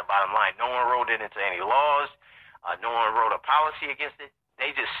that's the bottom line. No one wrote it into any laws. No one wrote a policy against it.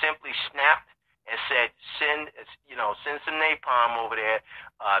 They just simply snapped and said, send some napalm over there,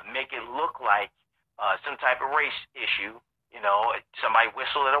 make it look like some type of race issue, somebody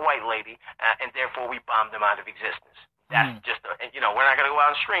whistled at a white lady, and therefore we bombed them out of existence. That's just, we're not going to go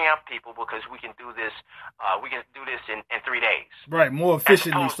out and string out people because we can do this. We can do this in 3 days. Right, more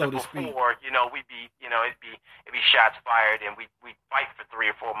efficiently, so to speak. Before, it'd be shots fired, and we fight for 3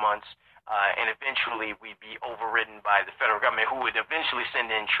 or 4 months, and eventually we'd be overridden by the federal government, who would eventually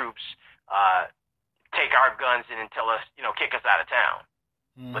send in troops, take our guns in and tell us, kick us out of town.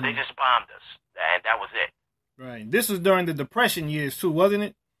 But they just bombed us, and that was it. Right. This was during the Depression years too, wasn't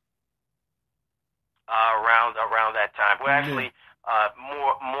it? Around that time. Well, actually,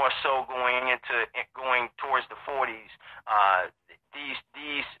 more so going towards the 40s.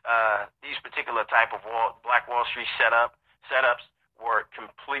 These particular type of Black Wall Street setups were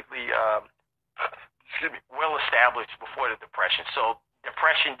completely well established before the Depression. So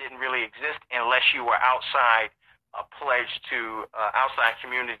Depression didn't really exist unless you were outside pledged to outside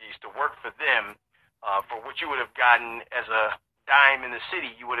communities to work for them. For what you would have gotten as a dime in the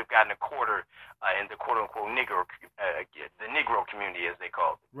city, you would have gotten a quarter in the quote-unquote the Negro community, as they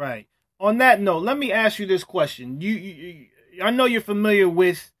called it. Right. On that note, let me ask you this question. I know you're familiar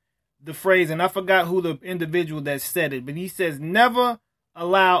with the phrase, and I forgot who the individual that said it, but he says, never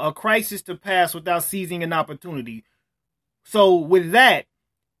allow a crisis to pass without seizing an opportunity. So with that,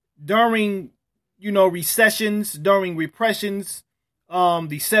 during, recessions, during repressions,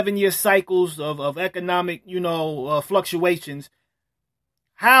 the 7-year cycles of economic, fluctuations,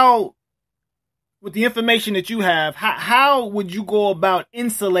 how, with the information that you have, how would you go about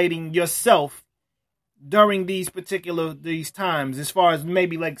insulating yourself during these times, as far as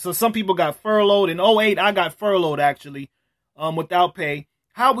maybe so some people got furloughed in 2008, I got furloughed actually, without pay.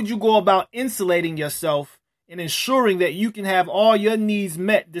 How would you go about insulating yourself and ensuring that you can have all your needs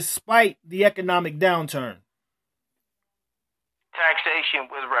met despite the economic downturn? Taxation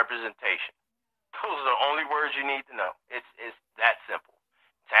with representation. Those are the only words you need to know. It's that simple.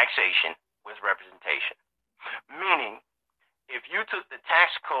 Taxation with representation. Meaning, if you took the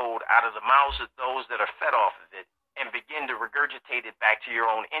tax code out of the mouths of those that are fed off of it and begin to regurgitate it back to your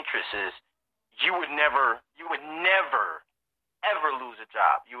own interests, you would never, ever lose a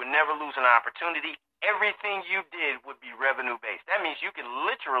job. You would never lose an opportunity. Everything you did would be revenue based. That means you can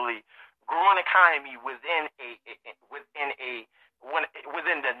literally grow an economy within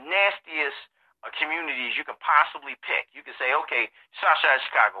the nastiest communities you can possibly pick. You can say, okay, Southside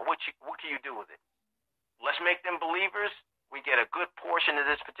Chicago, what can you do with it? Let's make them believers. We get a good portion of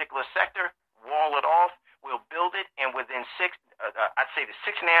this particular sector, wall it off, we'll build it, and within I'd say the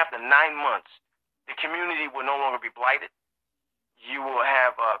 6.5 to 9 months, the community will no longer be blighted. You will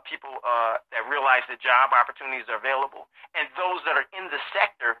have people that realize the job opportunities are available, and those that are in the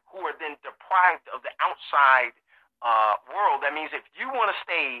sector who are then deprived of the outside world. That means if you want to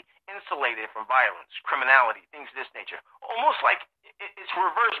stay insulated from violence, criminality, things of this nature, almost like it's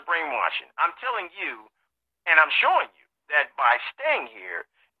reverse brainwashing. I'm telling you, and I'm showing you, that by staying here,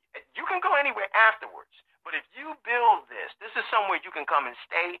 you can go anywhere afterwards. But if you build this is somewhere you can come and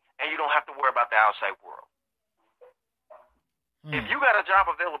stay, and you don't have to worry about the outside world. If you got a job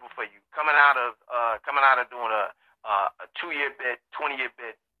available for you coming out of doing a 2-year bid, 20-year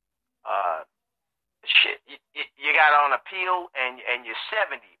bid, shit. You got on appeal and you're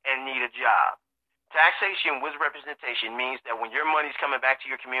 70 and need a job. Taxation with representation means that when your money's coming back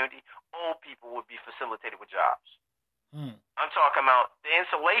to your community, old people would be facilitated with jobs. I'm talking about the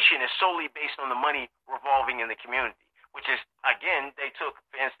insulation is solely based on the money revolving in the community, which is, again, they took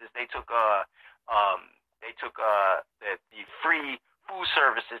the free food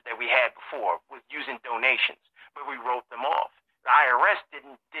services that we had before with using donations, but we wrote them off. The IRS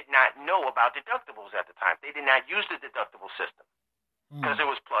did not know about deductibles at the time. They did not use the deductible system because it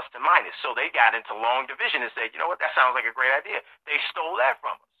was plus to minus. So they got into long division and said, you know what, that sounds like a great idea. They stole that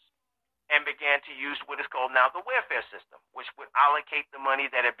from us and began to use what is called now the welfare system, which would allocate the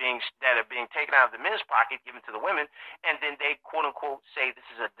money that are being taken out of the men's pocket, given to the women, and then they quote unquote say this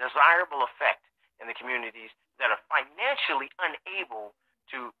is a desirable effect in the communities that are financially unable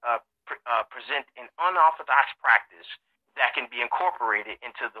to present an unorthodox practice that can be incorporated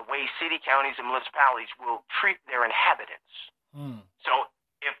into the way city, counties, and municipalities will treat their inhabitants. So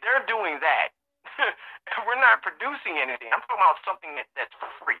if they're doing that, we're not producing anything. I'm talking about something that's for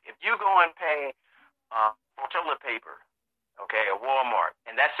free. If you go and pay for toilet paper, okay, at Walmart,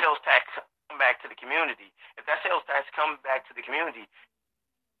 and that sales tax come back to the community, if that sales tax comes back to the community,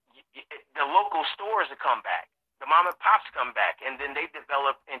 the local stores will come back. The mom and pops come back, and then they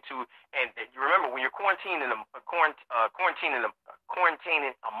develop into. And you remember, when you're quarantining a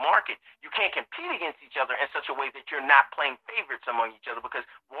market, you can't compete against each other in such a way that you're not playing favorites among each other, because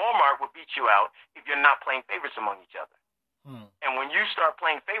Walmart will beat you out if you're not playing favorites among each other. And when you start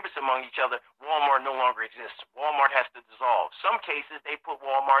playing favorites among each other, Walmart no longer exists. Walmart has to dissolve. Some cases, they put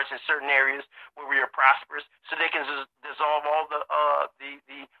Walmarts in certain areas where we are prosperous so they can dissolve all the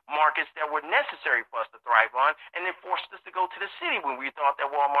markets that were necessary for us to thrive on, and then forced us to go to the city when we thought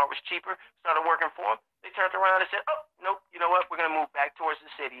that Walmart was cheaper, started working for them. They turned around and said, oh, nope, you know what? We're going to move back towards the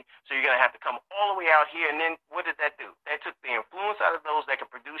city, so you're going to have to come all the way out here. And then what did that do? That took the influence out of those that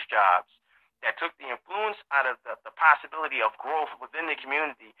could produce jobs. That took the influence out of the possibility of growth within the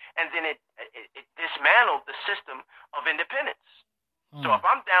community, and then it dismantled the system of independence. So if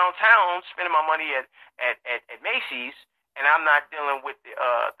I'm downtown spending my money at Macy's, and I'm not dealing with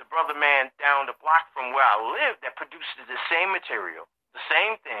the brother man down the block from where I live that produces the same material, the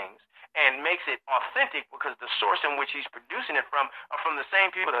same things, and makes it authentic because the source in which he's producing it from are from the same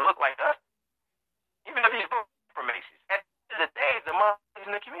people that look like us, even if he's from Macy's. At the end of the day, the money is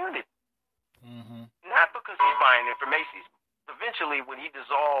in the community. Not because he's buying it from Macy's. Eventually, when he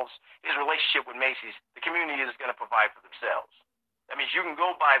dissolves his relationship with Macy's, the community is going to provide for themselves. That means you can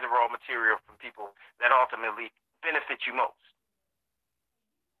go buy the raw material from people that ultimately benefit you most.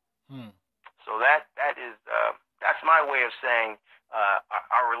 So that's my way of saying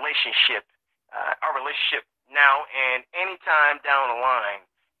our relationship now and any time down the line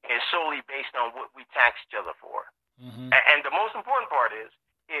is solely based on what we tax each other for. And the most important part is,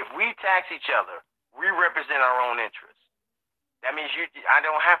 if we tax each other, we represent our own interests. That means I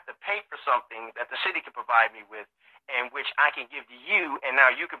don't have to pay for something that the city can provide me with, and which I can give to you, and now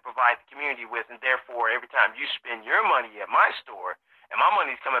you can provide the community with, and therefore every time you spend your money at my store, and my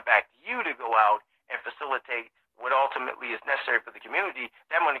money is coming back to you to go out and facilitate what ultimately is necessary for the community,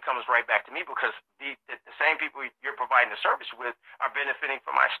 that money comes right back to me, because the same people you're providing the service with are benefiting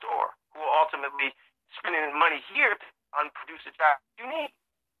from my store, who are ultimately spending money here to produce the job you need.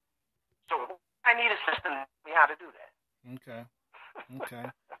 So I need a system to tell me how to do that. Okay.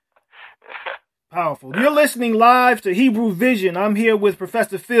 Powerful. You're listening live to Hebrew Vision. I'm here with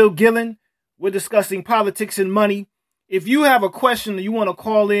Professor Phil Gillen. We're discussing politics and money. If you have a question that you want to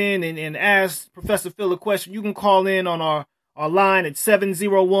call in and ask Professor Phil a question, you can call in on our line at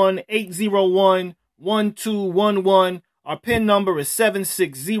 701-801-1211. Our PIN number is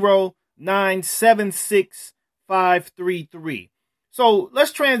 760-976-533. So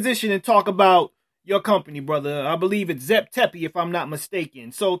let's transition and talk about your company, brother. I believe it's Zep Tepi, if I'm not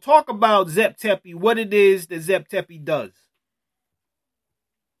mistaken. So talk about Zep Tepi, what it is that Zep Tepi does.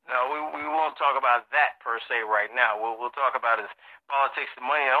 No, we won't talk about that per se right now. We'll talk about is politics and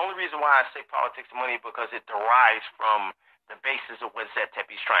money. The only reason why I say politics and money is because it derives from the basis of what Zep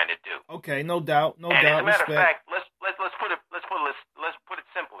Tepi is trying to do. Okay, no doubt. As a matter of fact, let's put it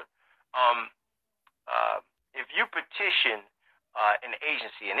simpler. If you petition an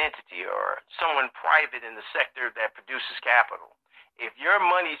agency, an entity, or someone private in the sector that produces capital, if your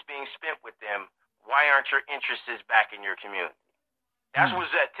money's being spent with them, why aren't your interests back in your community? That's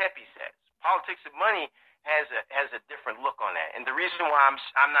what Zep Tepi says. Politics and money has a different look on that. And the reason why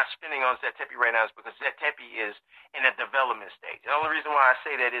I'm not spending on Zep Tepi right now is because Zep Tepi is in a development stage. The only reason why I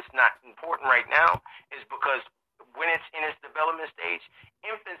say that it's not important right now is because when it's in its development stage,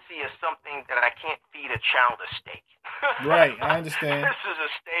 infancy is something that I can't feed a child a steak. Right, I understand. This is a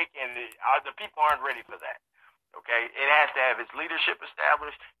steak, and the people aren't ready for that. Okay, it has to have its leadership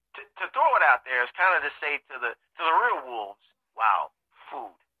established. To throw it out there is kind of to say to the real wolves, wow,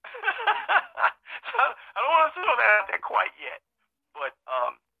 food. So I don't want to throw that out there quite yet, but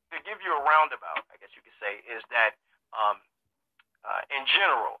to give you a roundabout, I guess you could say, is that in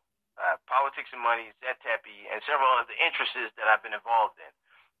general, politics and money, ZTEPI, and several other interests that I've been involved in,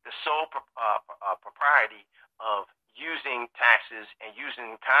 the sole propriety of using taxes and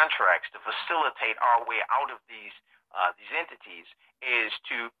using contracts to facilitate our way out of these entities is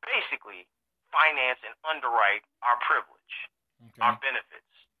to basically finance and underwrite our privilege, our benefits,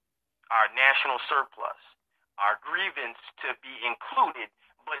 our national surplus, our grievance to be included,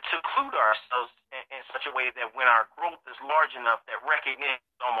 but seclude ourselves in such a way that when our growth is large enough that recognition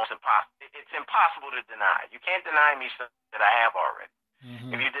is almost impossible. It's impossible to deny. You can't deny me something that I have already.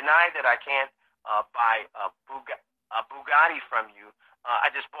 If you deny that I can't buy a Bugatti from you,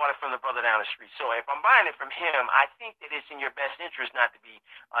 I just bought it from the brother down the street. So if I'm buying it from him, I think that it's in your best interest not to be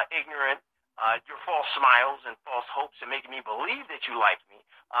ignorant. Your false smiles and false hopes and making me believe that you like me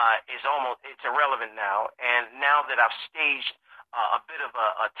it's irrelevant now. And now that I've staged a bit of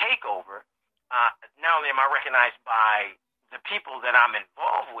a takeover, not only am I recognized by the people that I'm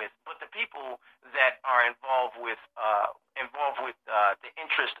involved with, but the people that are involved with the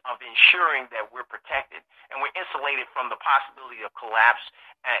interest of ensuring that we're protected and we're insulated from the possibility of collapse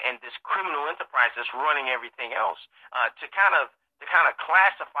and this criminal enterprise that's running everything else. To kind of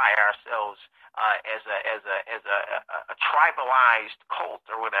classify ourselves as a tribalized cult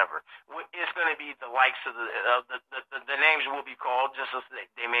or whatever is going to be the likes of the names will be called just as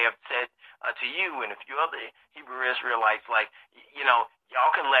they may have said to you and a few other Hebrew Israelites, like,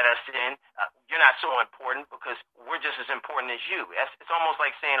 y'all can let us in. You're not so important because we're just as important as you. It's almost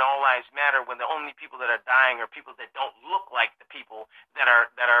like saying all lives matter when the only people that are dying are people that don't look like the people that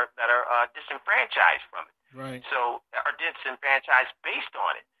are disenfranchised from it. Right. So are disenfranchised based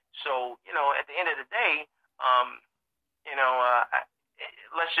on it. So at the end of the day,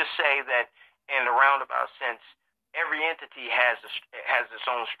 let's just say that in a roundabout sense, every entity has its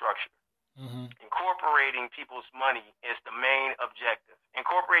own structure. Incorporating people's money is the main objective.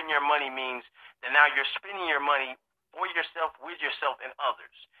 Incorporating your money means that now you're spending your money for yourself, with yourself, and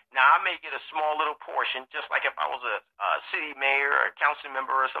others. Now, I may get a small little portion, just like if I was a city mayor or a council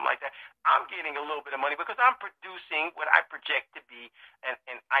member or something like that. I'm getting a little bit of money because I'm producing what I project to be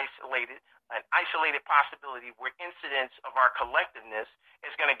an isolated possibility where incidents of our collectiveness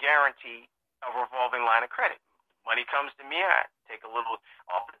is going to guarantee a revolving line of credit. Money comes to me, I take a little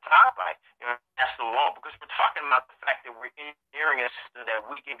off the top, I ask the loan, because we're talking about the fact that we're engineering a system that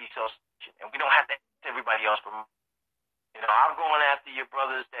we can be self-sufficient, and we don't have to ask everybody else for money. I'm going after your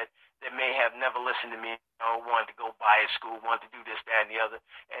brothers that may have never listened to me, wanted to go buy a school, wanted to do this, that, and the other.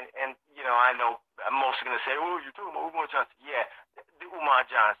 And I know most are going to say, oh, you're talking about Umar Johnson. Yeah, the Umar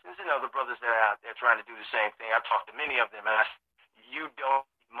Johnsons and other brothers that are out there trying to do the same thing. I've talked to many of them, and I said, you don't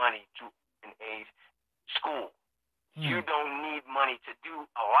need money to aid school. You don't need money to do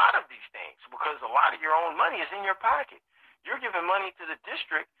a lot of these things because a lot of your own money is in your pocket. You're giving money to the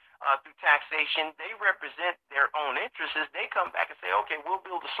district through taxation. They represent their own interests. They come back and say, okay, we'll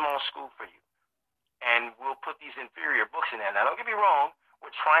build a small school for you, and we'll put these inferior books in there. Now, don't get me wrong.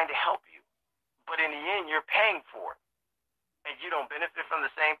 We're trying to help you. But in the end, you're paying for it. And you don't benefit from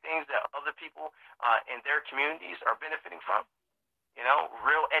the same things that other people in their communities are benefiting from.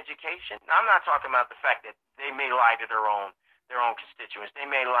 Real education. Now, I'm not talking about the fact that they may lie to their own constituents. They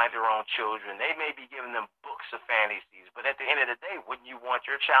may lie to their own children. They may be giving them books of fantasies. But at the end of the day, wouldn't you want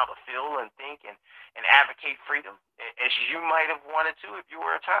your child to feel and think and advocate freedom as you might have wanted to if you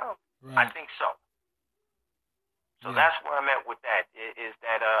were a child? Right. I think so. So that's where I'm at with that, is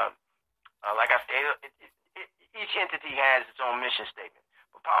that, like I said, each entity has its own mission statement.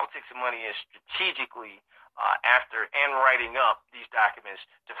 But politics and money is strategically after and writing up these documents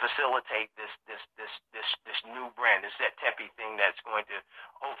to facilitate this new brand, this ZTEPI thing that's going to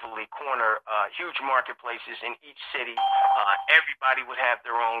hopefully corner huge marketplaces in each city. Everybody would have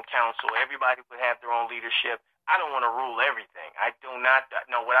their own council. Everybody would have their own leadership. I don't want to rule everything. I do not.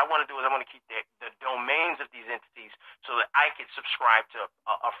 No, what I want to do is I want to keep the domains of these entities so that I can subscribe to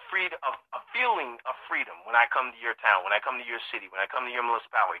a feeling of freedom when I come to your town, when I come to your city, when I come to your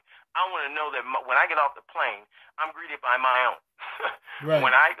municipality. I want to know that when I get off the plane, I'm greeted by my own. Right.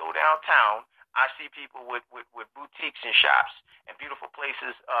 When I go downtown, I see people with boutiques and shops and beautiful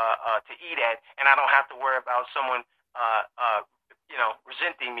places to eat at, and I don't have to worry about someone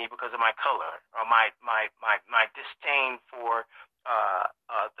resenting me because of my color or my disdain for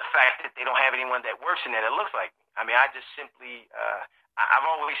the fact that they don't have anyone that works in it that looks like me. I mean, I just simply, I've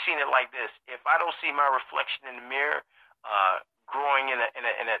always seen it like this. If I don't see my reflection in the mirror growing in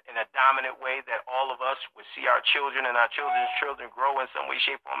a dominant way that all of us would see our children and our children's children grow in some way,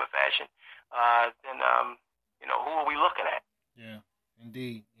 shape, form, or fashion, then, who are we looking at? Yeah,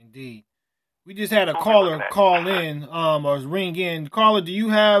 indeed. We just had a caller call in, or ring in. Caller, do you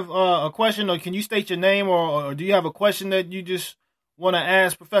have a question, or can you state your name, or do you have a question that you just want to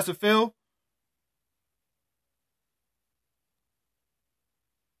ask Professor Phil?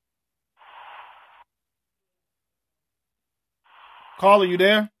 Caller, you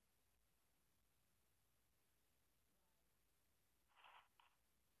there?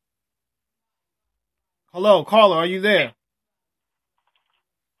 Hello, caller, are you there?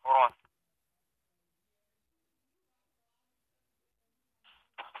 Hold on.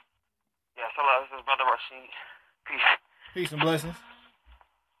 Yes, hello, this is Brother Rashid. Peace. Peace and blessings.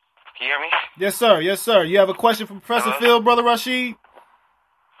 Can you hear me? Yes, sir. You have a question for Professor Phil, Brother Rashid?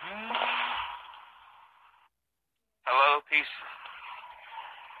 Hello, peace.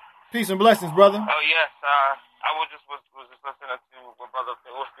 Peace and blessings, brother. Oh, yes, I was just listening to what Brother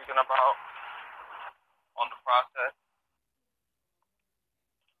Phil was speaking about on the process.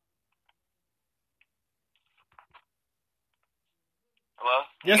 Hello?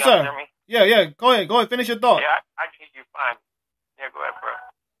 Yes, you sir. Hear me? Yeah. Go ahead. Finish your thought. Yeah, I can hear you fine. Yeah, go ahead, bro.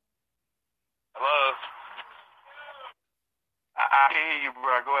 Hello? I can hear you,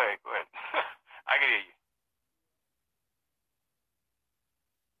 bro. Go ahead. I can hear you.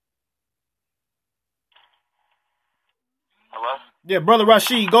 Hello? Yeah, Brother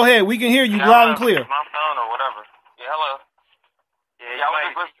Rashid, go ahead. We can hear you loud and clear. My phone or whatever. Yeah, hello. Yeah,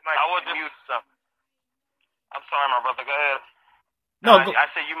 I was just mute something. I'm sorry, my brother. Go ahead. No,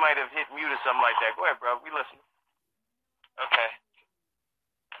 I said you might have hit mute or something like that. Go ahead, bro. We listen. Okay.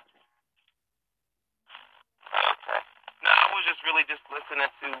 No, I was just really just listening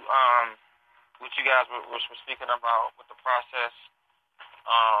to what you guys were speaking about with the process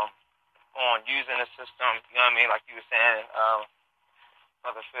on using the system. You know what I mean? Like you were saying,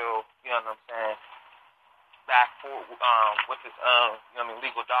 Brother Phil. You know what I'm saying? Back for with this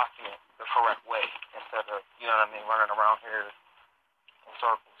legal document the correct way instead of running around here in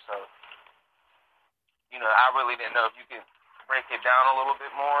circles. So I really didn't know if you could break it down a little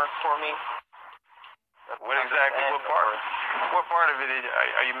bit more for me. What exactly? What part of it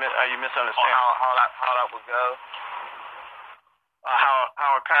are you misunderstanding? How that would go?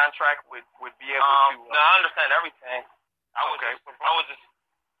 How a contract would be able to? No, I understand everything. I would just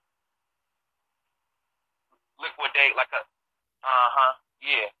liquidate like a.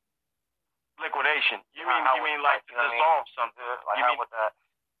 Yeah. Liquidation. You mean like to dissolve something? You mean with that?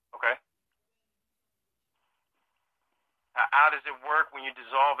 Okay. How does it work when you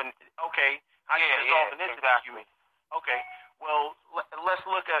dissolve an? Okay. How do you dissolve an entity? You mean? Okay. Well, let's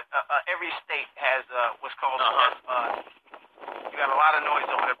look at every state has what's called. You got a lot of noise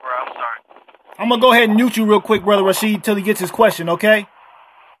over there, bro. I'm sorry. I'm gonna go ahead and mute you real quick, Brother Rashid, till he gets his question. Okay.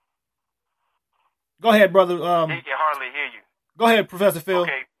 Go ahead, brother. He can hardly hear you. Go ahead, Professor Phil.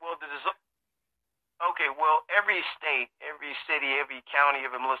 Okay. Well, every state, every city, every county,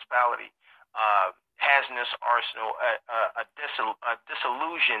 every municipality has in its arsenal a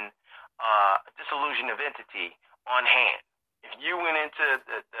dissolution of entity on hand. If you went into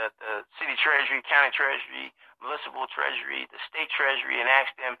the city treasury, county treasury, municipal treasury, the state treasury, and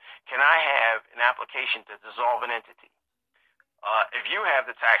asked them, can I have an application to dissolve an entity? If you have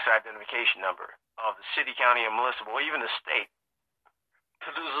the tax identification number of the city, county, and municipal, or even the state, to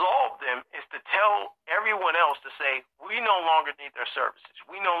dissolve them is to tell everyone else to say, we no longer need their services.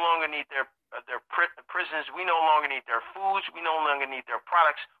 We no longer need their prisons. We no longer need their foods. We no longer need their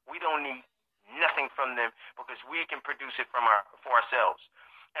products. We don't need nothing from them because we can produce it for ourselves.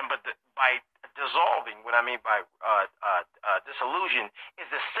 By dissolving, what I mean by dissolution, is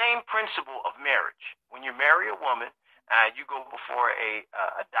the same principle of marriage. When you marry a woman, you go before a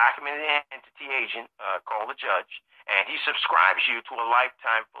documented entity agent called a judge, and he subscribes you to a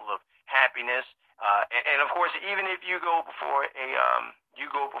lifetime full of happiness. And of course, even if you go before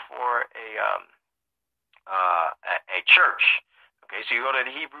a church. Okay, so you go to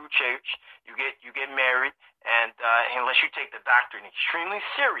the Hebrew church, you get married, and unless you take the doctrine extremely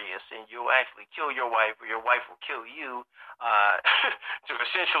serious, and you'll actually kill your wife, or your wife will kill you, to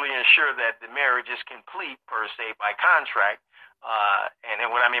essentially ensure that the marriage is complete per se by contract. And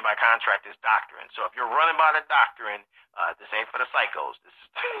then what I mean by contract is doctrine. So if you're running by the doctrine, this ain't for the psychos. This is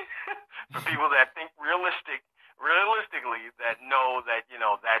for people that think realistic realistically that know that,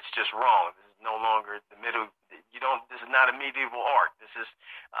 that's just wrong. This is no longer the middle. This is not a medieval art. This is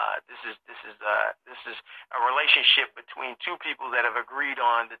a relationship between two people that have agreed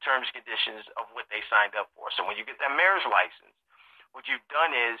on the terms and conditions of what they signed up for. So when you get that marriage license, what you've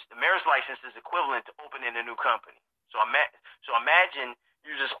done is the marriage license is equivalent to opening a new company. So imagine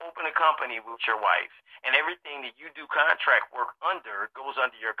you just open a company with your wife, and everything that you do contract work under goes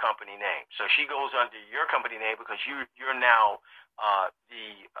under your company name. So she goes under your company name because you're now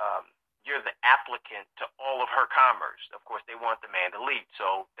you're the applicant to all of her commerce. Of course, they want the man to lead.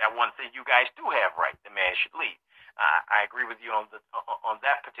 So that one thing you guys do have right, the man should lead. I agree with you on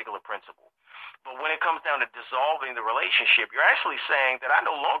that particular principle. But when it comes down to dissolving the relationship, you're actually saying that I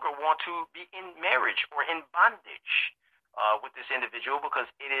no longer want to be in marriage or in bondage with this individual because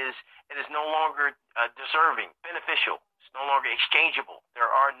it is no longer deserving, beneficial. It's no longer exchangeable.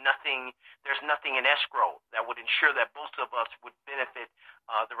 There's nothing in escrow that would ensure that both of us would benefit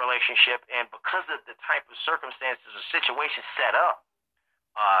the relationship. And because of the type of circumstances or situation set up,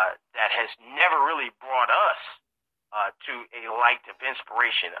 that has never really brought us to a light of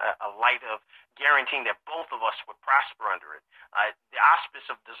inspiration, a light of guaranteeing that both of us would prosper under it. The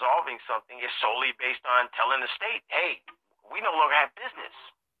auspice of dissolving something is solely based on telling the state, hey, we no longer have business.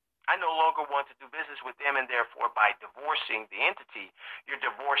 I no longer want to do business with them, and therefore by divorcing the entity, you're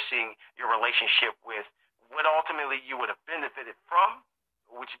divorcing your relationship with what ultimately you would have benefited from,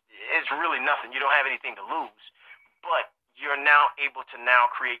 which is really nothing. You don't have anything to lose, but you're now able to now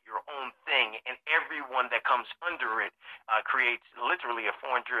create your own thing, and everyone that comes under it creates literally a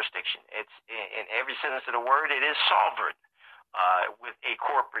foreign jurisdiction. It's in every sense of the word, it is sovereign with a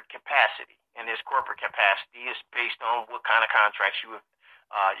corporate capacity, and this corporate capacity is based on what kind of contracts you've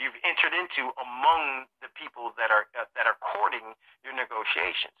entered into among the people that are courting your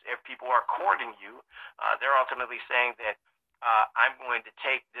negotiations. If people are courting you, they're ultimately saying that I'm going to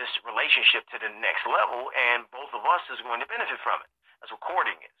take this relationship to the next level, and both of us is going to benefit from it. That's what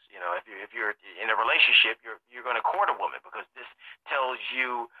courting is. If you're in a relationship, you're going to court a woman because this tells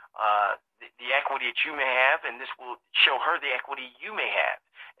you the equity that you may have, and this will show her the equity you may have.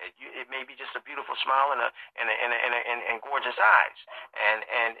 It may be just a beautiful smile and gorgeous eyes, and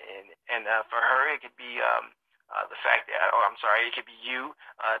for her it could be the fact that, it could be you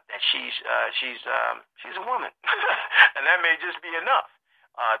that she's a woman, and that may just be enough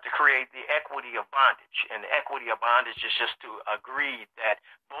to create the equity of bondage. And the equity of bondage is just to agree that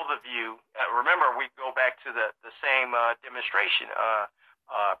both of you. Remember, we go back to the same demonstration,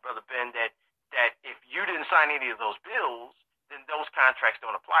 Brother Ben, that if you didn't sign any of those bills, then those contracts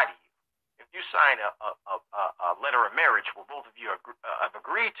don't apply to you. If you sign a letter of marriage where both of you have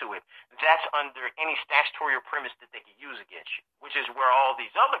agreed to it, that's under any statutory premise that they can use against you, which is where all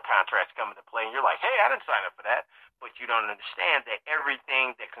these other contracts come into play. And you're like, hey, I didn't sign up for that. But you don't understand that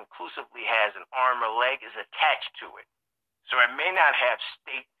everything that conclusively has an arm or leg is attached to it. So it may not have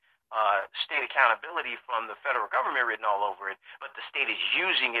state accountability from the federal government written all over it, but the state is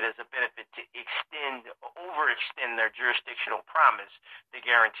using it as a benefit to overextend their jurisdictional promise to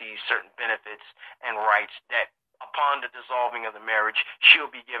guarantee certain benefits and rights that upon the dissolving of the marriage,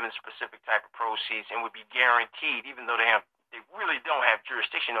 she'll be given specific type of proceeds and would be guaranteed, even though they really don't have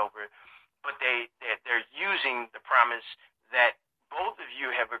jurisdiction over it, but they're using the promise that both of you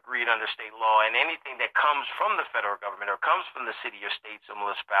have agreed under state law, and anything that comes from the federal government or comes from the city or states or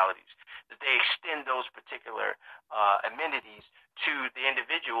municipalities, that they extend those particular amenities to the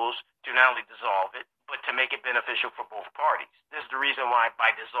individuals to not only dissolve it, but to make it beneficial for both parties. This is the reason why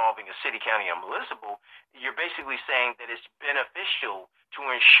by dissolving a city, county, or municipal, you're basically saying that it's beneficial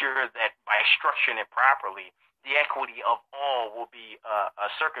to ensure that by structuring it properly, the equity of all will be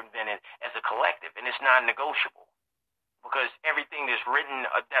circumvented as a collective, and it's non-negotiable. Because everything that's written,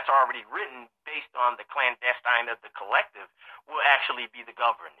 that's already written based on the clandestine of the collective, will actually be the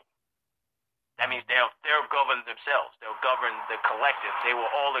governing. That means they'll govern themselves. They'll govern the collective. They will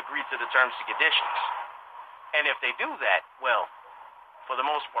all agree to the terms and conditions. And if they do that, well, for the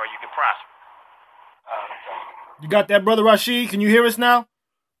most part, you can prosper. You got that, Brother Rashid? Can you hear us now?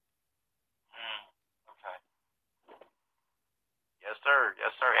 Okay. Yes, sir.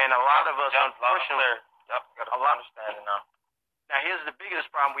 Yes, sir. And a lot of us, unfortunately... Got a lot of understanding now. Now, here's the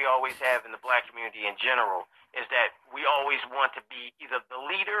biggest problem we always have in the black community in general, is that we always want to be either the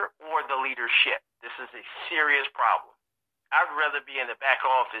leader or the leadership. This is a serious problem. I'd rather be in the back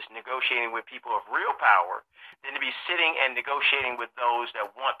office negotiating with people of real power than to be sitting and negotiating with those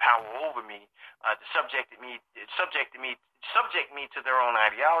that want power over me, to subject me to their own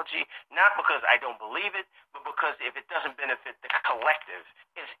ideology, not because I don't believe it, but because if it doesn't benefit the collective,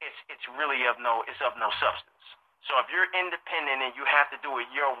 it's really of no substance. So if you're independent and you have to do it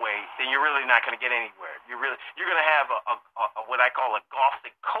your way, then you're really not going to get anywhere. You're going to have a what I call a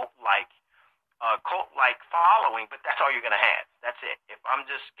Gothic cult-like following, but that's all you're going to have. That's it. If I'm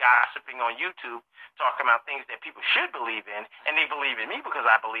just gossiping on YouTube, talking about things that people should believe in, and they believe in me because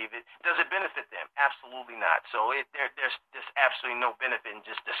I believe it, does it benefit them? Absolutely not. So there's absolutely no benefit in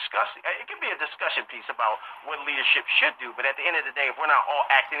just discussing. It can be a discussion piece about what leadership should do, but at the end of the day, if we're not all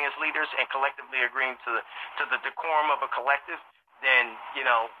acting as leaders and collectively agreeing to the decorum of a collective, then,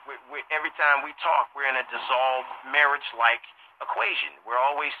 every time we talk, we're in a dissolved marriage-like equation. We're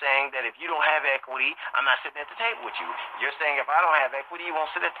always saying that if you don't have equity, I'm not sitting at the table with you. You're saying if I don't have equity, you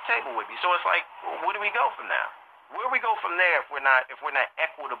won't sit at the table with me. So it's like, where do we go from now? Where do we go from there if we're not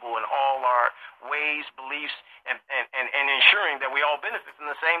equitable in all our ways, beliefs, and ensuring that we all benefit from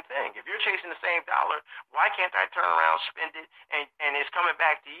the same thing? If you're chasing the same dollar, why can't I turn around, spend it, and it's coming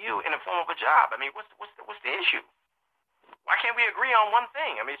back to you in the form of a job? I mean, what's the issue? Why can't we agree on one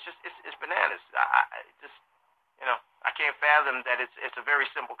thing? I mean, it's bananas. I can't fathom that it's a very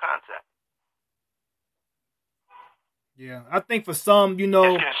simple concept. Yeah, I think for some, go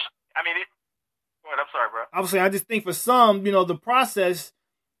ahead, I'm sorry, bro. Obviously, I just think for some, the process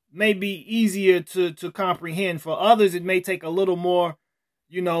may be easier to comprehend. For others, it may take a little more,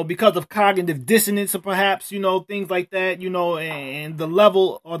 because of cognitive dissonance or perhaps, things like that, and the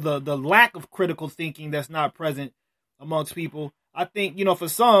level or the lack of critical thinking that's not present amongst people. I think, for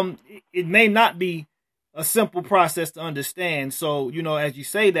some, it may not be a simple process to understand. So, as you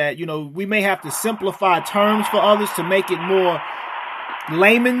say that, we may have to simplify terms for others to make it more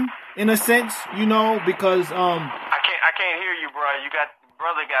layman in a sense, because I can't hear you, bro.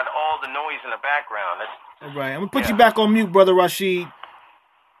 Brother got all the noise in the background. All right, I'm gonna put you back on mute, Brother Rashid.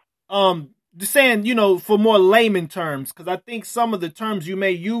 Just saying, for more layman terms, because I think some of the terms you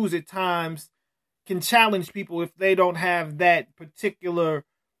may use at times can challenge people if they don't have that particular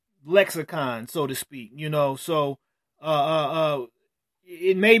lexicon, so to speak, so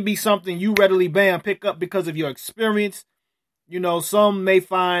it may be something you readily pick up because of your experience. Some may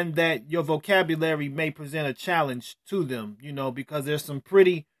find that your vocabulary may present a challenge to them, because there's some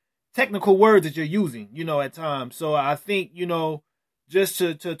pretty technical words that you're using, at times. So I think, just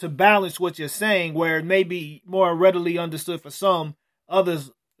to balance what you're saying, where it may be more readily understood for some, others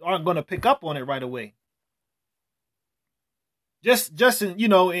aren't going to pick up on it right away. Just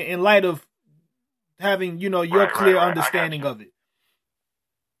in light of having, your clear understanding of it.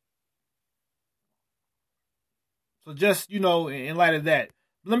 So just, in light of that.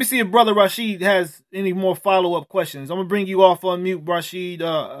 Let me see if Brother Rashid has any more follow-up questions. I'm going to bring you off on mute, Rashid.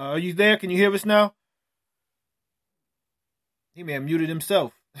 Are you there? Can you hear us now? He may have muted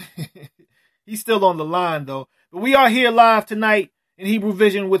himself. He's still on the line, though. But we are here live tonight in Hebrew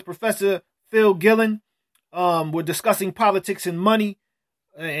Vision with Professor Phil Gillen. We're discussing politics and money,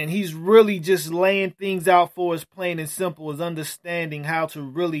 and he's really just laying things out for us plain and simple, is understanding how to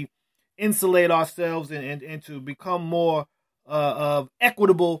really insulate ourselves and to become more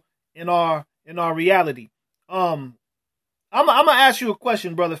equitable in our reality. I'm gonna ask you a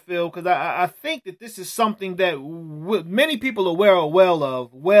question, Brother Phil, because I think that this is something that many people are well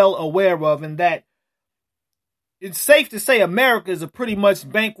aware of, and that it's safe to say America is a pretty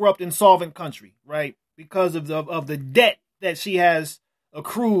much bankrupt, insolvent country, right? Because of the debt that she has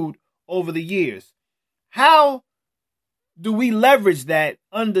accrued over the years. How do we leverage that,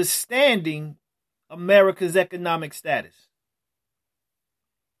 understanding America's economic status?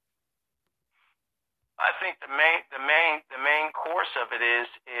 I think the main course of it is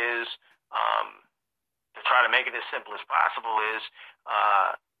to try to make it as simple as possible is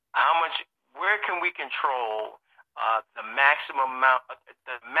where can we control the maximum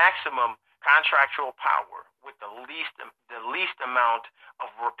contractual power with the least amount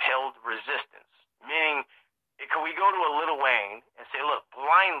of repelled resistance. Meaning, can we go to a Lil Wayne and say, look,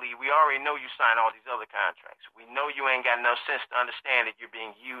 blindly, we already know you signed all these other contracts. We know you ain't got enough sense to understand that you're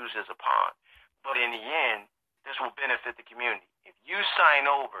being used as a pawn. But in the end, this will benefit the community. If you sign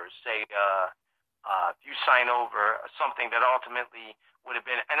over, say, something that ultimately would have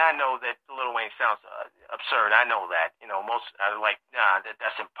been, and I know that Lil Wayne sounds absurd. I know that. Most are like, nah,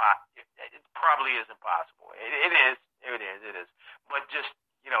 that's impossible. It probably is impossible. It is. But just,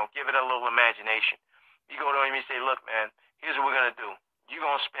 give it a little imagination. You go to him and you say, look, man, here's what we're going to do. You're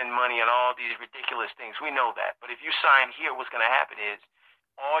going to spend money on all these ridiculous things. We know that. But if you sign here, what's going to happen is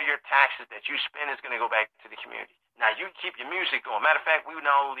all your taxes that you spend is going to go back to the community. Now, you keep your music going. Matter of fact, we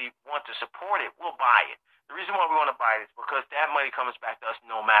not only want to support it, we'll buy it. The reason why we want to buy it is because that money comes back to us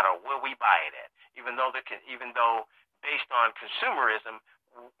no matter where we buy it at. Even though based on consumerism,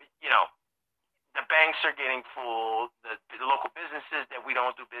 the banks are getting full. The local businesses that we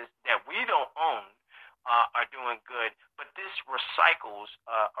don't own are doing good. But this recycles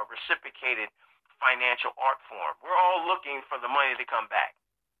a reciprocated financial art form. We're all looking for the money to come back.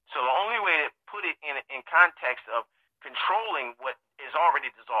 So the only way to put it in context of controlling what is already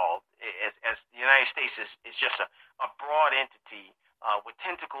dissolved, as the United States is just a broad entity with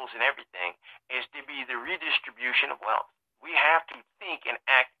tentacles and everything, is to be the redistribution of wealth. We have to think and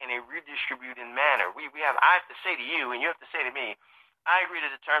act in a redistributed manner. I have to say to you, and you have to say to me, I agree to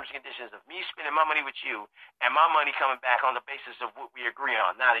the terms and conditions of me spending my money with you and my money coming back on the basis of what we agree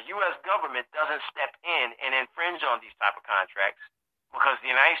on. Now, the U.S. government doesn't step in and infringe on these type of contracts because the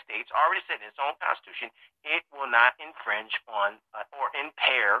United States already said in its own constitution it will not infringe on or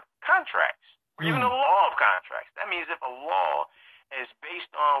impair contracts, or even the law of contracts. That means if a law is based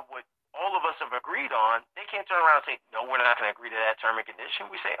on what all of us have agreed on, they can't turn around and say, no, we're not going to agree to that term and condition.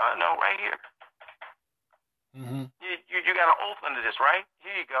 We say, oh, no, right here. Mm-hmm. You got an oath under this, right?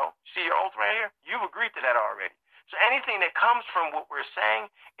 Here you go. See your oath right here? You've agreed to that already. So anything that comes from what we're saying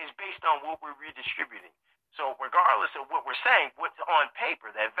is based on what we're redistributing. So regardless of what we're saying, what's on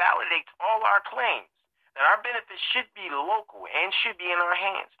paper that validates all our claims, that our benefits should be local and should be in our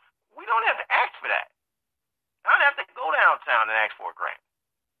hands, we don't have to ask for that. I don't have to go downtown and ask for a grant.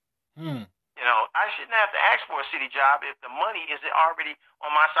 You know, I shouldn't have to ask for a city job if the money is already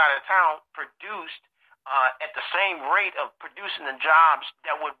on my side of town produced at the same rate of producing the jobs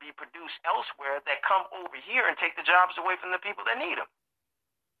that would be produced elsewhere that come over here and take the jobs away from the people that need them.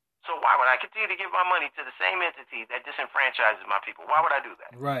 So why would I continue to give my money to the same entity that disenfranchises my people? Why would I do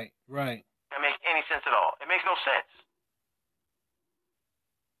that? Right. That makes any sense at all. It makes no sense.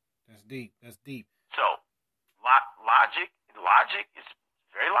 That's deep. So logic is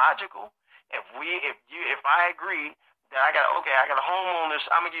very logical. If I agree that I got a homeowners,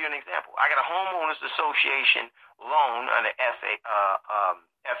 I'm gonna give you an example. I got a homeowners association loan under FFA,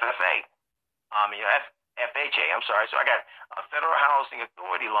 FHA. I'm sorry. So I got a Federal Housing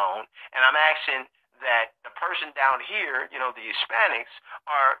Authority loan, and I'm asking that the person down here, you know, the Hispanics,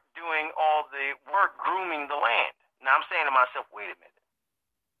 are doing all the work grooming the land. Now I'm saying to myself, wait a minute.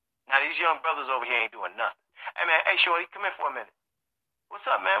 Now these young brothers over here ain't doing nothing. Hey man, hey shorty, come in for a minute. What's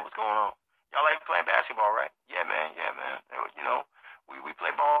up, man? What's going on? Y'all like playing basketball, right? Yeah, man. You know, we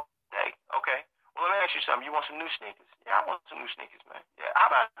play ball today. Okay. Well, let me ask you something. You want some new sneakers? Yeah, I want some new sneakers, man. Yeah. How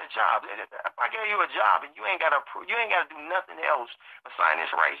about the job? If I gave you a job and you ain't gotta do nothing else but sign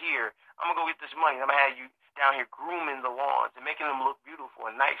this right here, I'm gonna go get this money. I'm gonna have you down here grooming the lawns and making them look beautiful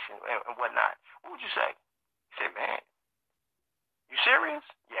and nice and whatnot. What would you say? You say, man, you serious?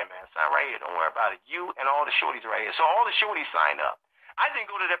 Yeah, man. Sign right here. Don't worry about it. You and all the shorties right here. So all the shorties sign up. I then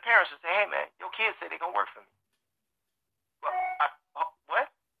go to their parents and say, hey, man, your kids say they're going to work for me. Well, what?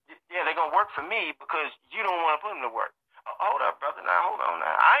 Yeah, they're going to work for me because you don't want to put them to work. Hold up, brother. Now, hold on.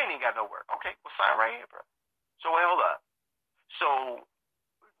 Now, I ain't even got no work. Okay, well, sign right here, bro. So, hold up. So,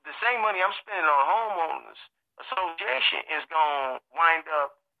 the same money I'm spending on homeowners association is going to wind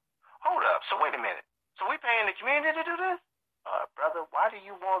up. Hold up. So, wait a minute. So, we paying the community to do this? Brother, why do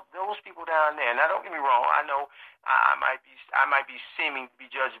you want those people down there? Now, don't get me wrong. I know I might be seeming to be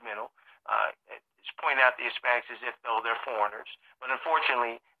judgmental. It's pointing out the Hispanics as if though they're foreigners, but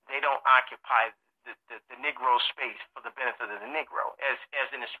unfortunately, they don't occupy the Negro space for the benefit of the Negro. As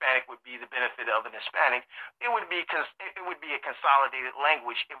an Hispanic would be the benefit of an Hispanic, it would be a consolidated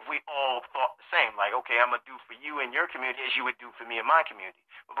language if we all thought the same. Like, okay, I'm gonna do for you in your community as you would do for me in my community.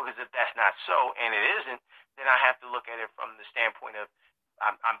 But because if that's not so, and it isn't, then I have to look at it from the standpoint of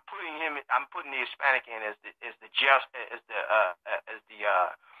I'm putting the Hispanic in as the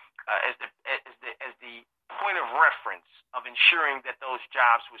point of reference of ensuring that those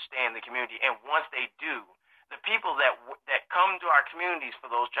jobs will stay in the community. And once they do, the people that come to our communities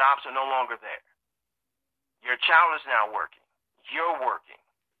for those jobs are no longer there. Your child is now working. You're working.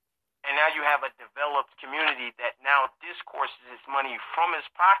 And now you have a developed community that now discourses its money from its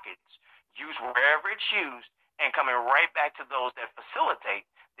pockets, used wherever it's used, and coming right back to those that facilitate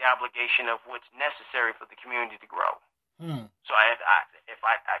the obligation of what's necessary for the community to grow. So if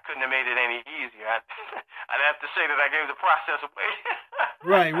I couldn't have made it any easier, I'd have to say that I gave the process away.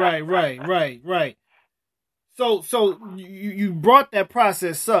 Right. So you brought that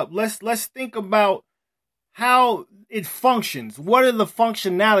process up. Let's think about how it functions. What are the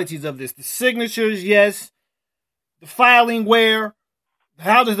functionalities of this? The signatures, yes. The filing, where?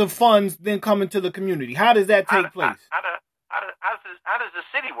 How does the funds then come into the community? How does that take place? How does the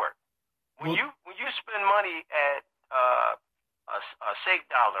city work? When you spend money at a Safe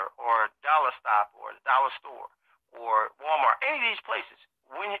Dollar or Dollar Stop or the Dollar Store or Walmart, any of these places,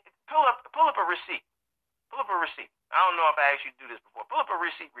 when you pull up a receipt. Pull up a receipt. I don't know if I asked you to do this before. Pull up a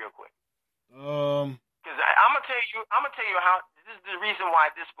receipt real quick. Because I'm gonna tell you how. This is the reason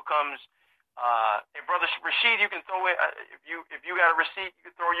why this becomes. Hey, brother Rashid, you can throw it. If you got a receipt, you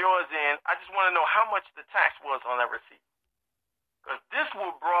can throw yours in. I just want to know how much the tax was on that receipt. Because this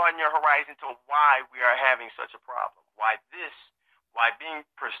will broaden your horizon to why we are having such a problem. Why being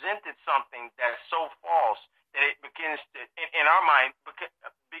presented something that's so false that it begins to, in our mind,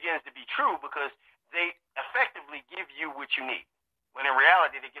 begins to be true because they effectively give you what you need. When in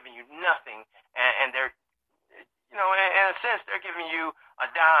reality, they're giving you nothing, and they're, in a sense, they're giving you a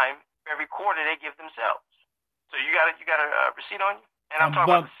dime every quarter they give themselves. So you got a receipt on you? And I'm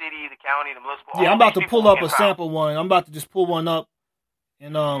talking about the city, the county, the municipal. Yeah, I'm about to pull up a sample one. I'm about to just pull one up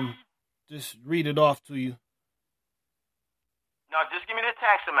and just read it off to you. No, just give me the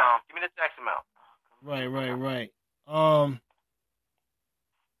tax amount. Give me the tax amount. Right.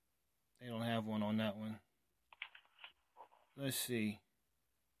 They don't have one on that one. Let's see.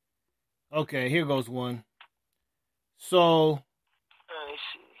 Okay, here goes one. So, let me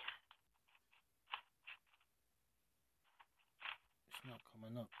see. It's not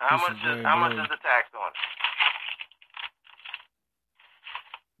coming up. How much is the tax on it?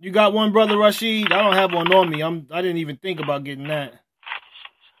 You got one, Brother Rashid? I don't have one on me. I didn't even think about getting that.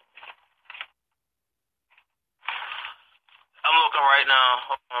 I'm looking right now.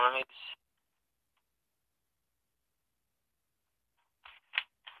 Hold on, let me see.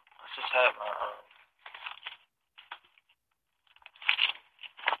 Let's just have my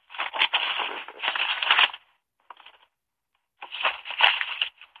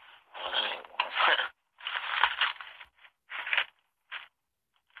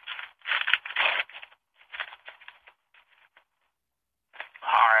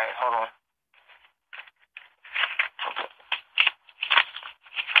hold on.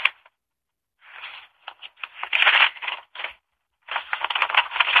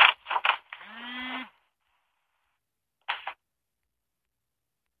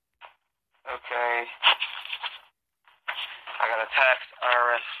 Okay. I got a tax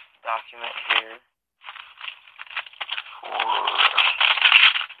IRS document here.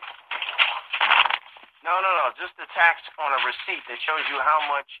 No. Just the tax on a receipt that shows you how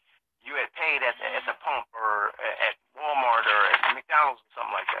much you had paid at the pump or at Walmart or at McDonald's or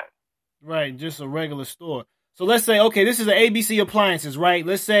something like that. Right, just a regular store. So let's say, okay, this is an ABC Appliances, right?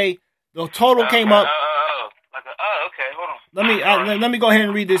 Let's say the total came up. Okay, hold on. Let me go ahead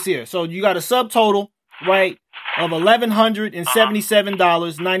and read this here. So you got a subtotal, right, of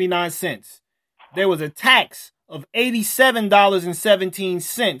 $1,177.99. There was a tax of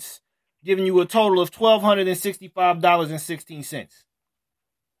 $87.17, giving you a total of $1,265.16.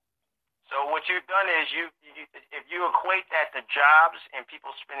 So what you've done is if you equate that to jobs and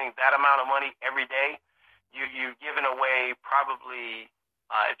people spending that amount of money every day, you've given away probably,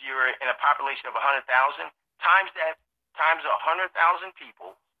 if you're in a population of 100,000, times 100,000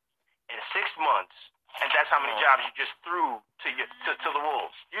 people in 6 months, and that's how many jobs you just threw to the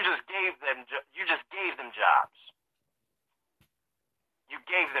wolves. You just gave them jobs. You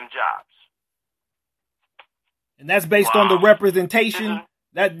gave them jobs. And that's based on the representation.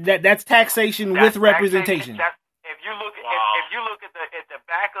 That's taxation with representation. If you look at the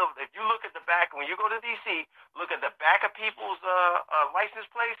back when you go to DC, look at the back of people's license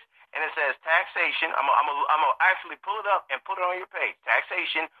plates, and it says taxation. I'm gonna actually pull it up and put it on your page.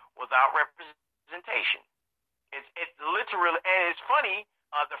 Taxation without representation. It's literally, and it's funny.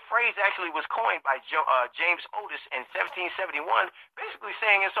 The phrase actually was coined by James Otis in 1771, basically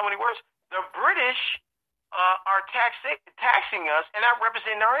saying in so many words, the British are taxing us and not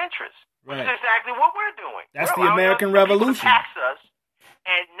representing our interests. Right. Which is exactly what we're doing. That's the American Revolution. Tax us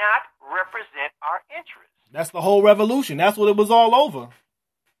and not represent our interests. That's the whole revolution. That's what it was all over.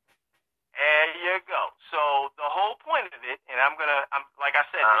 There you go. So the whole point of it, and I'm like I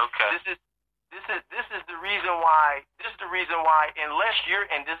said, this is the reason why. This is the reason why. Unless you're,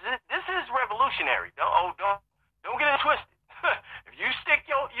 and this is revolutionary. Don't get it twisted. If you stick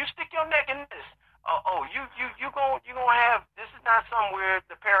your neck in this. You gonna have, this is not somewhere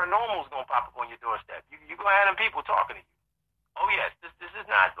the paranormal's gonna pop up on your doorstep. You gonna have them people talking to you. Oh yes, this is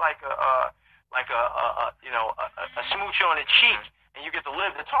not like a smooch on the cheek and you get to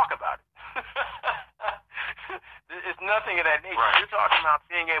live to talk about it. It's nothing of that nature. Right. You're talking about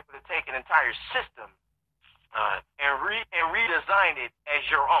being able to take an entire system and redesign it as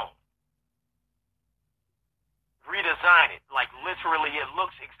your own. Redesign it, like literally it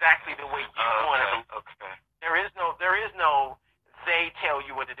looks exactly the way you want it. Okay. There is no they tell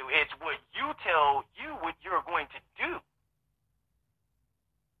you what to do. It's what you tell you what you're going to do.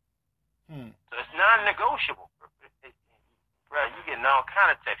 So it's non-negotiable. Bro, you getting all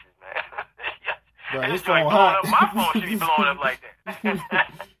kind of texts, man. Bro, and it's it's like phone blowing hot. up. My phone should be blowing up like that.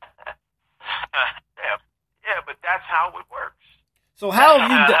 Yeah, but that's how it works. So how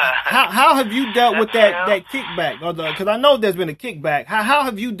have you dealt with that kickback? Because I know there's been a kickback. How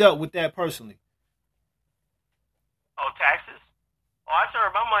have you dealt with that personally? Oh, taxes. Oh, I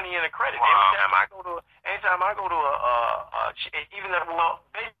serve my money in a credit. Wow. Anytime I go to even if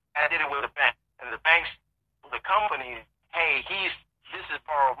I did it with the bank, and the banks, the companies, hey, this is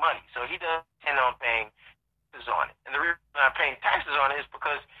borrowed money, so he doesn't intend on paying taxes on it. And the reason I'm paying taxes on it is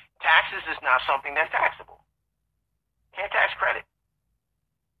because taxes is not something that's taxable. Can't tax credit.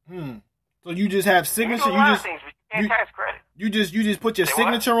 So you just have signature. You do things, but you can't tax credit. You just put your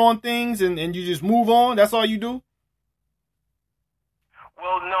signature on things and you just move on. That's all you do.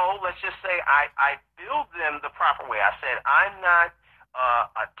 Well, no. Let's just say I build them the proper way. I said I'm not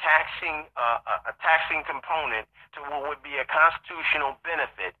a taxing component to what would be a constitutional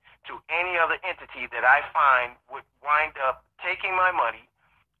benefit to any other entity that I find would wind up taking my money,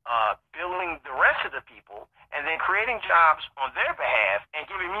 billing the rest of the people, and then creating jobs on their behalf and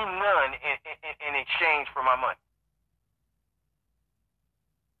giving me none in exchange for my money.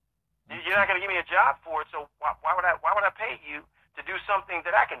 You're not going to give me a job for it, so why would I pay you to do something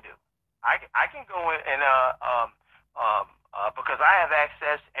that I can do? I can go in and because I have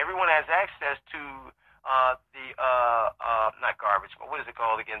access. Everyone has access to the not garbage, but what is it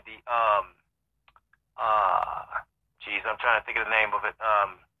called again? I'm trying to think of the name of it.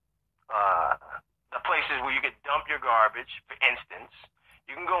 The places where you could dump your garbage, for instance,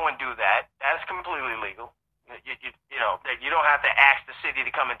 you can go and do that. That's completely legal. You don't have to ask the city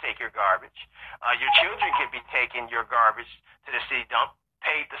to come and take your garbage. Your children could be taking your garbage to the city dump,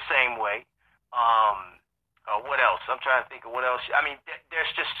 paid the same way. What else? I'm trying to think of what else. I mean,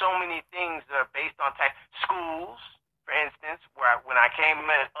 there's just so many things that are based on tax. Schools, for instance, when I came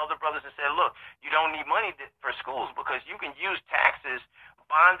in, other brothers and said, look, you don't need money for schools because you can use taxes,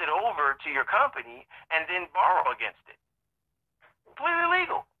 bond it over to your company, and then borrow against it. Completely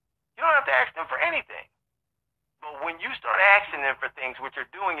legal. You don't have to ask them for anything. But when you start asking them for things, what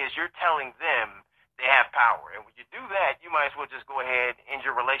you're doing is you're telling them they have power. And when you do that, you might as well just go ahead and end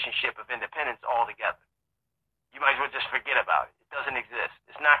your relationship of independence altogether. You might as well just forget about it. It doesn't exist.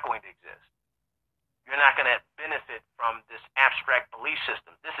 It's not going to exist. You're not going to benefit from this abstract belief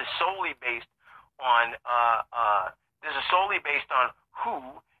system. This is solely based on who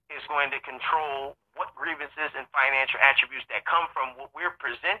is going to control what grievances and financial attributes that come from what we're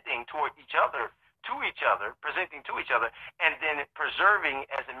presenting presenting to each other, and then preserving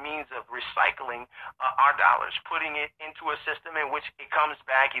as a means of recycling our dollars, putting it into a system in which it comes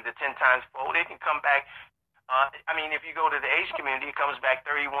back either 10 times fold. It can come back. If you go to the Asian community, it comes back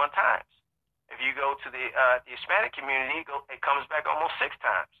 31 times. If you go to the Hispanic community, it comes back almost 6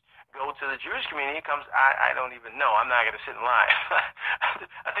 times. Go to the Jewish community, it comes, I don't even know. I'm not going to sit in line.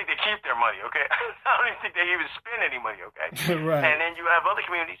 I think they keep their money, okay? I don't even think they even spend any money, okay? Right. And then you have other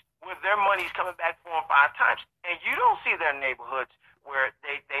communities where their money's coming back 4 and 5 times. And you don't see their neighborhoods where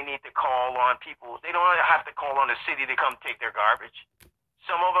they need to call on people. They don't have to call on the city to come take their garbage.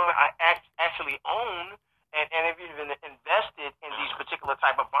 Some of them actually own and have even invested in these particular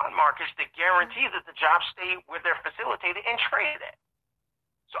type of bond markets to guarantee that the jobs stay where they're facilitated and traded at.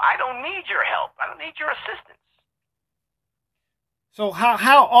 So I don't need your help. I don't need your assistance. So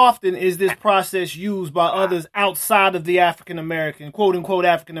how often is this process used by others outside of the African American, quote unquote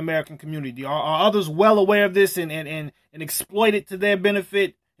African American community? Are others well aware of this and exploit it to their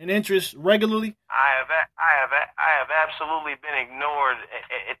benefit and interest regularly? I have absolutely been ignored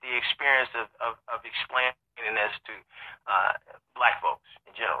at the experience of explaining this to black folks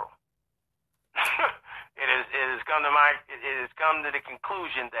in general. It has come to the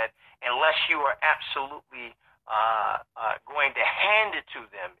conclusion that unless you are absolutely going to hand it to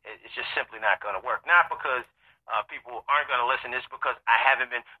them, it's just simply not going to work. Not because people aren't going to listen. It's because I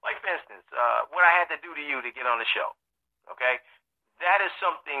haven't been, like, for instance, what I had to do to you to get on the show, okay? That is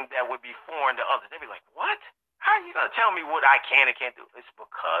something that would be foreign to others. They'd be like, what? How are you going to tell me what I can and can't do? It's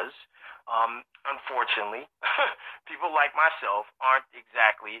because, unfortunately, people like myself aren't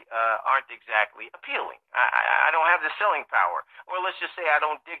exactly appealing. I don't have the selling power. Or let's just say I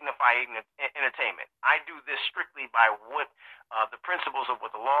don't dignify entertainment. I do this strictly by what the principles of what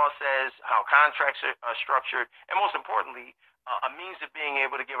the law says, how contracts are structured, and most importantly, a means of being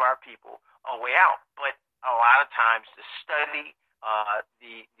able to give our people a way out. But a lot of times the study,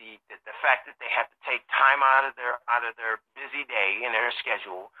 the fact that they have to take time out of their busy day in their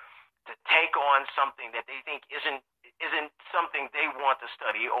schedule to take on something that they think isn't isn't something they want to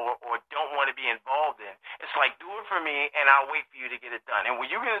study or don't want to be involved in. It's like, do it for me, and I'll wait for you to get it done. And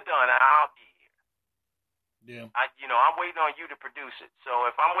when you get it done, I'll be here. Yeah. I'm waiting on you to produce it. So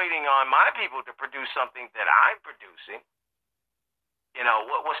if I'm waiting on my people to produce something that I'm producing,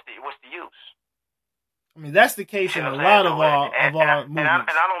 what's the use? I mean, that's the case in a lot of our movements.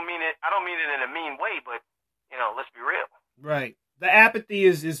 And I don't mean it in a mean way, but let's be real. Right. The apathy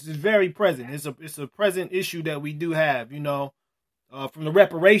is very present. It's a present issue that we do have. From the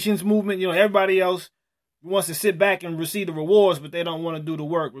reparations movement, everybody else wants to sit back and receive the rewards, but they don't want to do the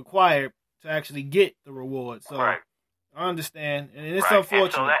work required to actually get the reward. So right. I understand, and it's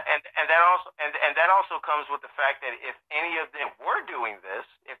unfortunate. And that also comes with the fact that if any of them were doing this,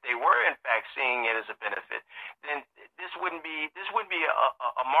 if they were in fact seeing it as a benefit, then this wouldn't be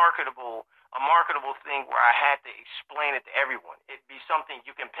a marketable thing where I had to explain it to everyone. It'd be something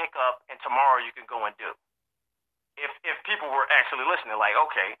you can pick up and tomorrow you can go and do. If people were actually listening, like,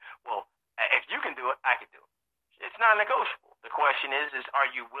 okay, well, if you can do it, I can do it. It's not negotiable. The question is are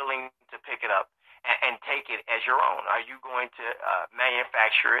you willing to pick it up and take it as your own? Are you going to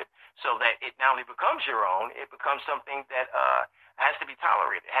manufacture it so that it not only becomes your own, it becomes something that has to be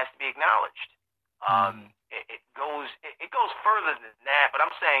tolerated, it has to be acknowledged. It goes further than that, but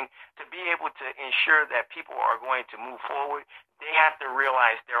I'm saying to be able to ensure that people are going to move forward, they have to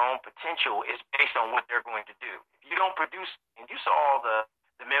realize their own potential is based on what they're going to do. If you don't produce, and you saw all the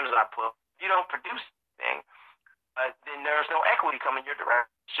memes I put, if you don't produce anything, then there's no equity coming your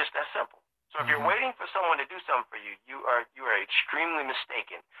direction. It's just that simple. So if you're waiting for someone to do something for you, you are extremely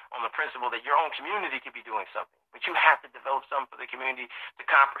mistaken on the principle that your own community could be doing something. But you have to develop something for the community to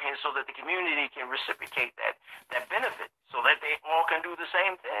comprehend so that the community can reciprocate that benefit so that they all can do the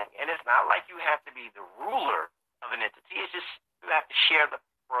same thing. And it's not like you have to be the ruler of an entity. It's just you have to share the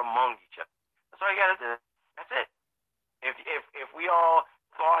power among each other. That's all you got to do. That's it. If we all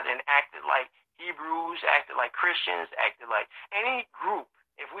thought and acted like Hebrews, acted like Christians, acted like any group,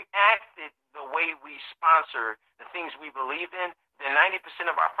 if we acted the way we sponsor the things we believe in, then 90%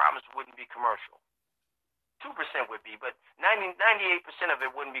 of our problems wouldn't be commercial. 2% would be, but 98% of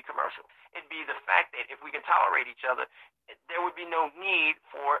it wouldn't be commercial. It'd be the fact that if we can tolerate each other, there would be no need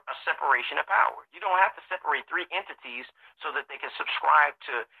for a separation of power. You don't have to separate three entities so that they can subscribe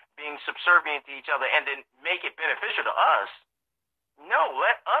to being subservient to each other and then make it beneficial to us. No,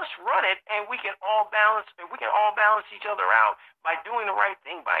 let us run it, and we can all balance. If we can all balance each other out by doing the right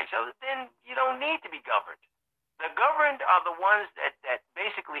thing by each other, then you don't need to be governed. The governed are the ones that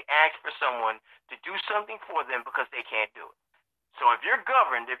basically ask for someone to do something for them because they can't do it. So if you're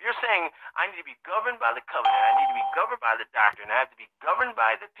governed, if you're saying, I need to be governed by the covenant, I need to be governed by the doctrine, I have to be governed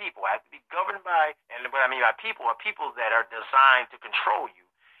by the people, I have to be governed by, and what I mean by people are people that are designed to control you,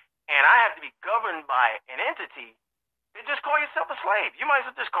 and I have to be governed by an entity, then just call yourself a slave. You might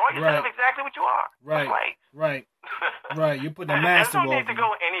as well just call yourself exactly what you are. Right. A slave. Right. Right. You put the master over. There's no need to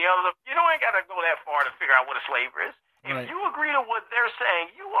go any other. You don't ain't got to go that far to figure out what a slave is. If you agree to what they're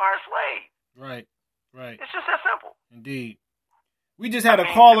saying, you are a slave. Right. Right. It's just that simple. Indeed. We just had a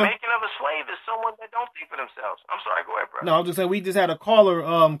caller. The making of a slave is someone that don't think for themselves. I'm sorry. Go ahead, bro. No, I'm just saying we just had a caller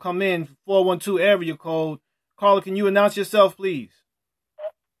come in 412 area code. Caller, can you announce yourself, please?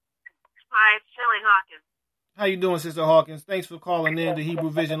 Hi, it's Shelley Hawkins. How you doing, Sister Hawkins? Thanks for calling in to Hebrew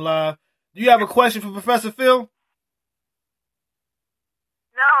Vision Live. Do you have a question for Professor Phil? No,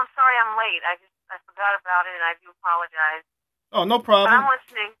 I'm sorry I'm late. I forgot about it, and I do apologize. Oh, no problem. But I'm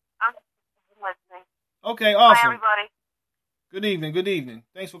listening. I'm listening. Okay, awesome. Hi, everybody. Good evening. Good evening.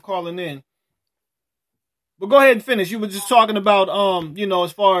 Thanks for calling in. But go ahead and finish. You were just talking about,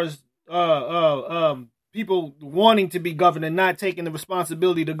 as far as people wanting to be governed and not taking the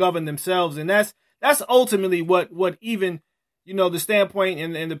responsibility to govern themselves, and that's ultimately what even, the standpoint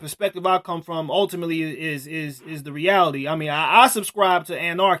and the perspective I come from ultimately is the reality. I mean, I subscribe to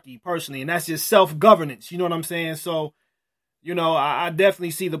anarchy personally, and that's just self-governance. You know what I'm saying? So, I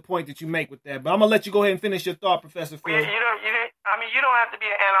definitely see the point that you make with that. But I'm going to let you go ahead and finish your thought, Professor Phil. You don't have to be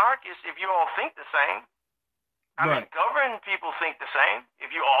an anarchist if you all think the same. I mean, governed people think the same. If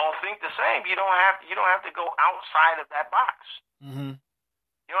you all think the same, you don't have to go outside of that box. Mm-hmm.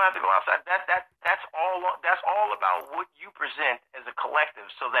 You don't have to go outside. That's all about what you present as a collective,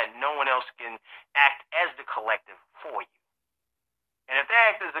 so that no one else can act as the collective for you. And if they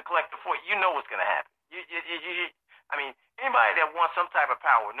act as the collective for you, you know what's going to happen. Anybody that wants some type of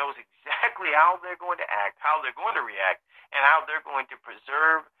power knows exactly how they're going to act, how they're going to react, and how they're going to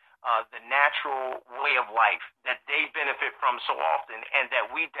preserve the natural way of life that they benefit from so often, and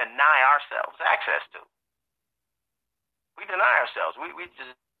that we deny ourselves access to. We deny ourselves. We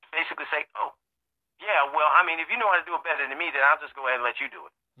just basically say, oh, Yeah, well, I mean, if you know how to do it better than me, then I'll just go ahead and let you do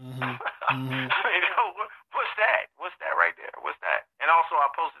it. Mm-hmm. Mm-hmm. What's that? What's that right there? What's that? And also, I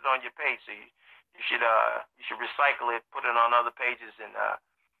posted on your page, so you should recycle it, put it on other pages, and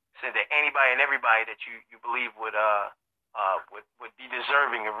send to anybody and everybody that you believe would be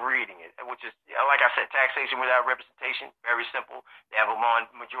deserving of reading it. Which is, like I said, taxation without representation. Very simple. They have them on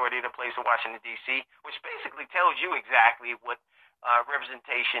majority of the place in Washington D.C., which basically tells you exactly what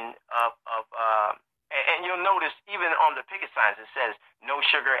representation of and you'll notice even on the picket signs it says no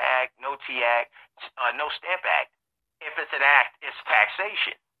Sugar Act, no Tea Act, no Stamp Act. If it's an act, it's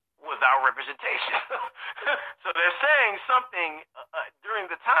taxation without representation. So they're saying something during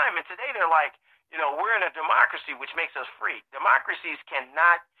the time, and today they're like, we're in a democracy, which makes us free. Democracies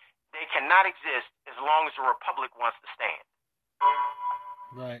cannot exist as long as the republic wants to stand.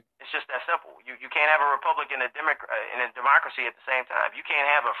 Right. It's just that simple. You can't have a republic and a democracy at the same time. You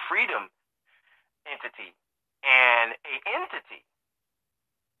can't have a freedom entity and a entity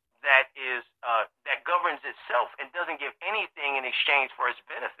that governs itself and doesn't give anything in exchange for its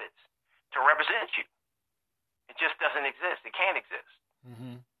benefits to represent you. It just doesn't exist. It can't exist.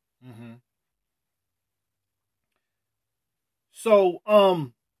 Mm-hmm. Mm-hmm. So,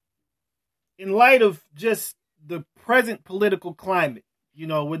 in light of just the present political climate,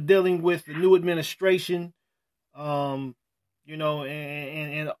 we're dealing with the new administration, and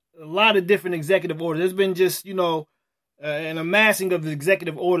a lot of different executive orders. There's been just, an amassing of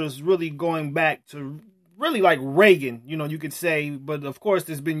executive orders really going back to really like Reagan, you could say, but of course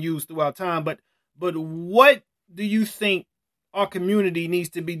it's been used throughout time. But what do you think our community needs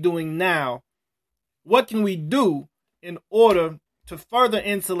to be doing now? What can we do in order to further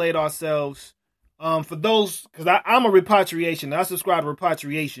insulate ourselves for those, because I'm a repatriation. I subscribe to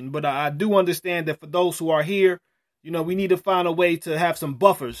repatriation, but I do understand that for those who are here, we need to find a way to have some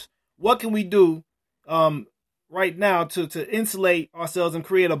buffers. What can we do right now to insulate ourselves and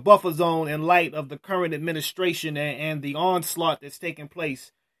create a buffer zone in light of the current administration and the onslaught that's taking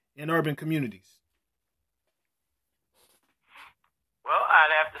place in urban communities? Well,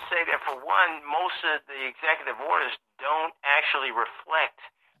 I'd have to say that for one, most of the executive orders don't actually reflect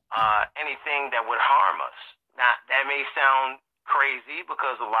anything that would harm us. Now, that may sound crazy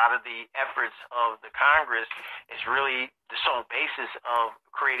because a lot of the efforts of the Congress is really the sole basis of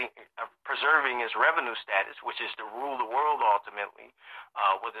preserving its revenue status, which is to rule the world ultimately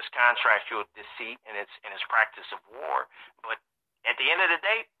with its contractual deceit and its practice of war. But at the end of the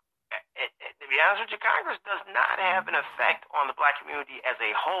day, to be honest with you, Congress does not have an effect on the black community as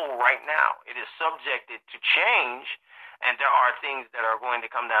a whole right now. It is subjected to change, and there are things that are going to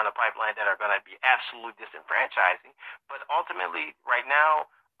come down the pipeline that are going to be absolutely disenfranchising. But ultimately, right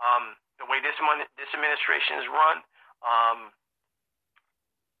now, the way this administration is run,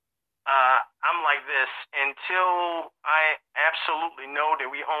 I'm like this until I absolutely know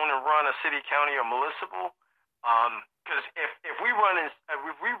that we own and run a city, county, or municipal. Because if we run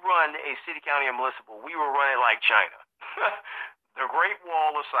a city, county, or municipal, we will run it like China. The Great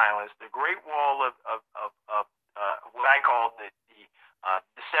Wall of Silence, the Great Wall of what I call the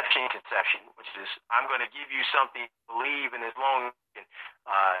deception conception, which is I'm going to give you something to believe, and as long as you can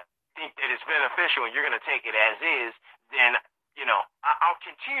think that it's beneficial and you're going to take it as is, then I'll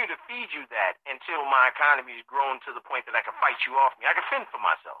continue to feed you that until my economy has grown to the point that I can fight you off me. I can fend for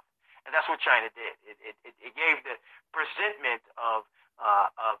myself. And that's what China did. It gave the presentment of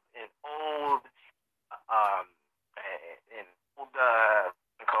an old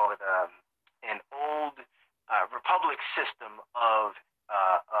republic system of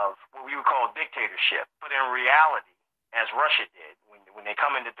what we would call dictatorship. But in reality, as Russia did, when they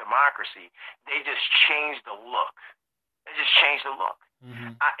come into democracy, they just changed the look. They just changed the look.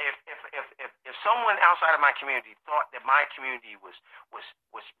 Mm-hmm. If someone outside of my community thought that my community was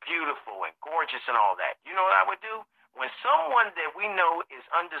beautiful and gorgeous and all that, you know what I would do? When someone that we know is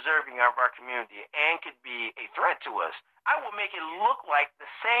undeserving of our community and could be a threat to us, I will make it look like the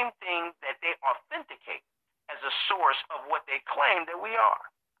same thing that they authenticate as a source of what they claim that we are.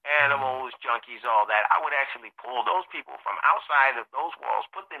 Animals, junkies, all that. I would actually pull those people from outside of those walls,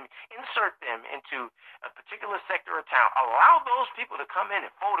 insert them into a particular sector of town, allow those people to come in and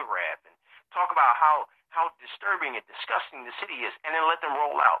photograph and talk about how disturbing and disgusting the city is, and then let them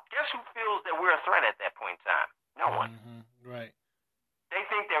roll out. Guess who feels that we're a threat at that point in time? No one. Mm-hmm. Right. They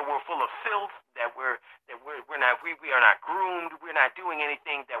think that we're full of filth, that we are not groomed, we're not doing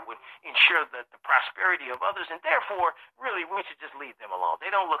anything that would ensure the prosperity of others, and therefore, really, we should just leave them alone. They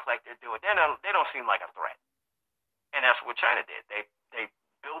don't look like they're doing. They don't seem like a threat, and that's what China did. They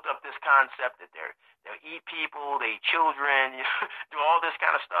built up this concept that they'll eat people, they eat children, do all this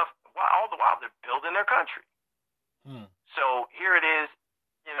kind of stuff. all the while they're building their country. So here it is,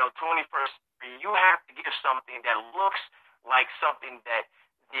 21st century. You have to give something that looks like something that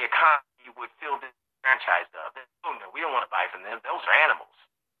the economy would feel disenfranchised of. Oh no, we don't want to buy from them. Those are animals.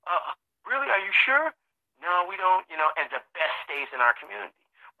 Really? Are you sure? No, we don't. And the best stays in our community.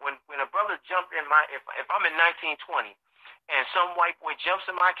 When a brother jumped in if I'm in 1920 and some white boy jumps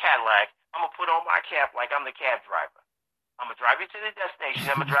in my Cadillac, I'm gonna put on my cap like I'm the cab driver. I'm gonna drive you to the destination.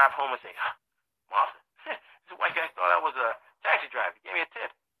 I'm gonna drive home and say, Martha, this white guy thought I was a taxi driver. He gave me a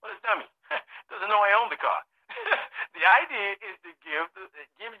tip. What a dummy. Doesn't know I own the car. The idea is to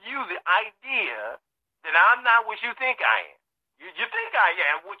give you the idea that I'm not what you think I am. You think I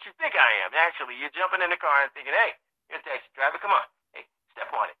am what you think I am. Actually, you're jumping in the car and thinking, hey, you're a taxi driver. Come on. Hey,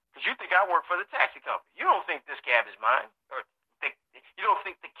 step on it. Because you think I work for the taxi company. You don't think this cab is mine. Or you don't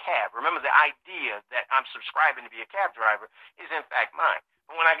think the cab. Remember, the idea that I'm subscribing to be a cab driver is, in fact, mine.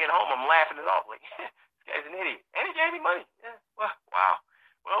 But when I get home, I'm laughing it off. Like, this guy's an idiot. And he gave me money. Yeah. Well, wow.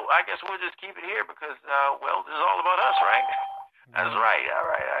 Well, I guess we'll just keep it here because, this is all about us, right? That's right. All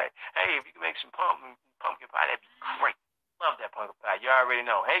right. Hey, if you can make some pumpkin pie, that'd be great. Love that pumpkin pie. You already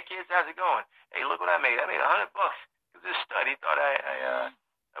know. Hey, kids, how's it going? Hey, look what I made. I made $100. Because this stud, he thought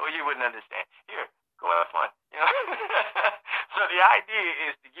well, you wouldn't understand. Here, go have fun. So the idea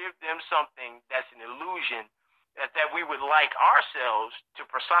is to give them something that's an illusion that we would like ourselves to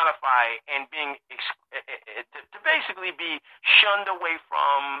personify and to basically be shunned away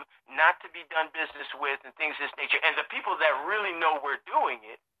from, not to be done business with, and things of this nature. And the people that really know we're doing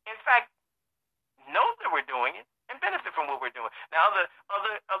it, in fact, know that we're doing it and benefit from what we're doing. Now,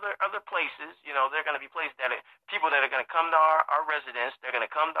 other places, they're going to be places people that are going to come to our residence. They're going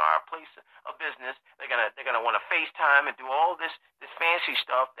to come to our place of business. They're going to want to FaceTime and do all this fancy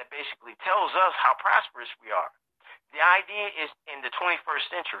stuff that basically tells us how prosperous we are. The idea is, in the 21st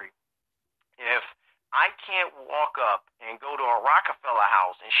century, if I can't walk up and go to a Rockefeller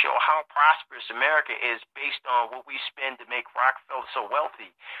house and show how prosperous America is based on what we spend to make Rockefeller so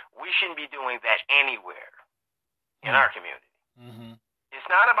wealthy, we shouldn't be doing that anywhere in our community. Mm-hmm. It's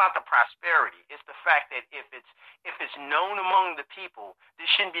not about the prosperity. It's the fact that if it's known among the people, this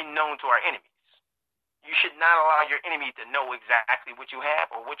shouldn't be known to our enemies. You should not allow your enemy to know exactly what you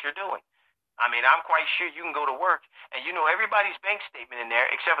have or what you're doing. I mean, I'm quite sure you can go to work and everybody's bank statement in there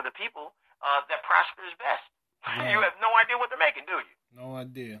except for the people that prospers best. Right. You have no idea what they're making, do you? No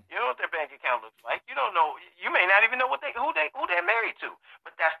idea. You know what their bank account looks like. You don't know. You may not even know who they're married to.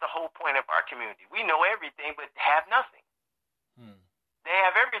 But that's the whole point of our community. We know everything, but have nothing. They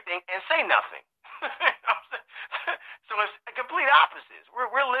have everything and say nothing. So it's a complete opposite.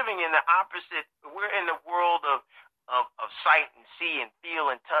 We're living in the opposite. We're in the world of sight and see and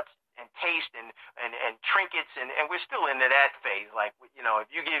feel and touch and taste and trinkets, and we're still into that phase. Like, if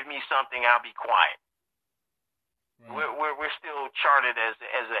you give me something, I'll be quiet. Right. We're still charted as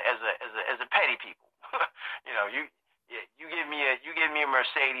a petty people. You give me a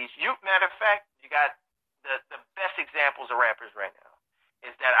Mercedes. Matter of fact, you got the best examples of rappers right now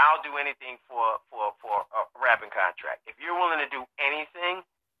is that I'll do anything for a rapping contract. If you're willing to do anything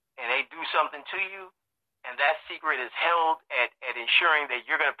and they do something to you, and that secret is held at ensuring that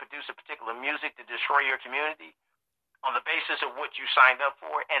you're going to produce a particular music to destroy your community on the basis of what you signed up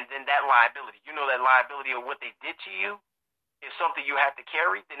for, and then that liability, that liability of what they did to you is something you have to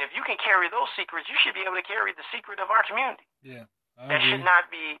carry, then if you can carry those secrets, you should be able to carry the secret of our community. Yeah. That should not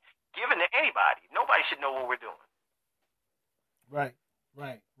be given to anybody. Nobody should know what we're doing. Right.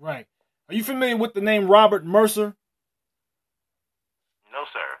 Are you familiar with the name Robert Mercer? No,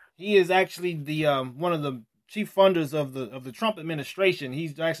 sir. He is actually the one of the chief funders of the Trump administration.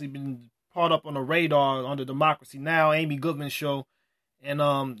 He's actually been caught up on the radar on the Democracy Now! Amy Goodman show, and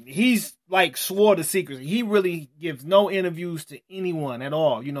he's like swore to secrecy. He really gives no interviews to anyone at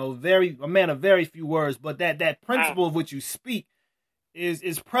all. A man of very few words. But that principle of which you speak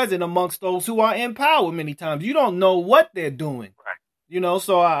is present amongst those who are in power. Many times you don't know what they're doing. Right.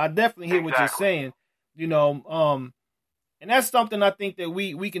 So I definitely hear what you're saying. And that's something I think that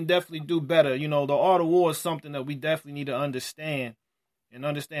we can definitely do better. The art of war is something that we definitely need to understand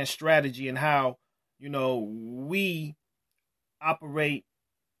strategy and how, we operate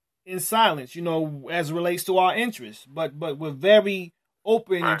in silence, as it relates to our interests. But we're very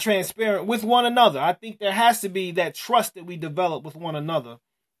open and transparent with one another. I think there has to be that trust that we develop with one another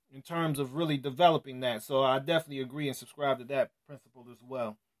in terms of really developing that. So I definitely agree and subscribe to that principle as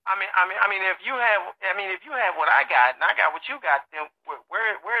well. I mean, if you have what I got and I got what you got, then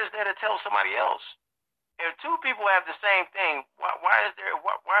where is there to tell somebody else? If two people have the same thing, why is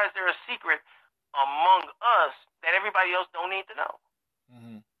there a secret among us that everybody else don't need to know?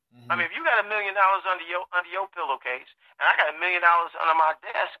 Mm-hmm. Mm-hmm. I mean, if you got $1 million under your pillowcase, and I got $1 million under my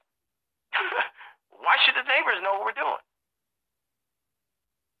desk, why should the neighbors know what we're doing?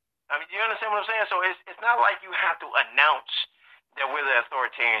 I mean, you understand what I'm saying? So it's not like you have to announce that we're the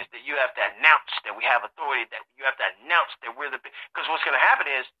authoritarians, that you have to announce that we have authority, that you have to announce that we're the... Because what's going to happen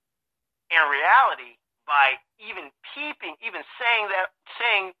is, in reality, by even saying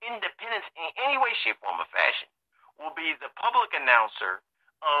independence in any way, shape, form, or fashion, will be the public announcer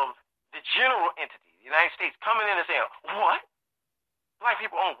of the general entity, the United States, coming in and saying, what? Black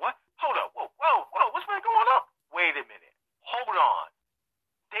people own what? Hold up, whoa, what's been going on? Wait a minute, hold on.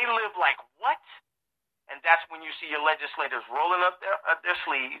 They live like what? And that's when you see your legislators rolling up their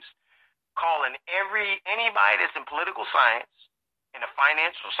sleeves, calling anybody that's in political science, in the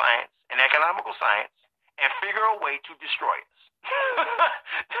financial science, in economical science, and figure a way to destroy us.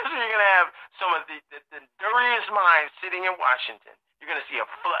 You're going to have some of the dirtiest minds sitting in Washington. You're going to see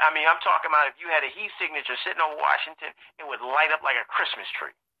I'm talking about if you had a heat signature sitting over Washington, it would light up like a Christmas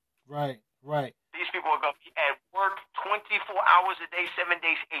tree. Right. These people are going to be at work 24 hours a day, 7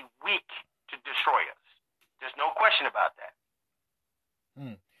 days a week to destroy us. There's no question about that.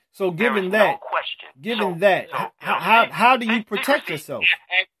 So given that, how do you protect yourself?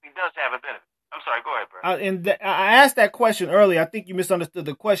 Actually does have a benefit. I'm sorry, go ahead, bro. I asked that question earlier. I think you misunderstood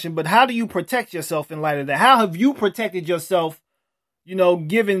the question, but how do you protect yourself in light of that? How have you protected yourself,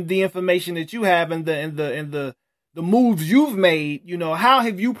 given the information that you have and the moves you've made, how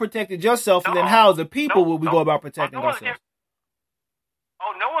have you protected yourself, and then how as a people will we go about protecting ourselves?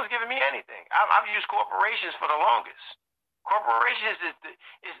 No one's giving me anything. I've used corporations for the longest. Corporations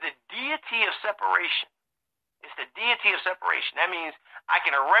is the deity of separation. It's the deity of separation. That means I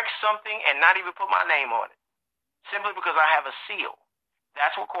can erect something and not even put my name on it, simply because I have a seal.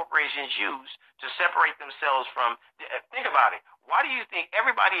 That's what corporations use to separate themselves from. Think about it. Why do you think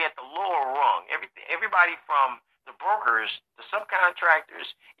everybody at the lower rung, everybody from the brokers, the subcontractors,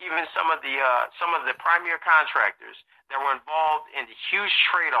 even some of the premier contractors that were involved in the huge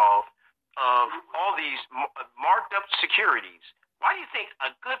trade-off of all these marked up securities, why do you think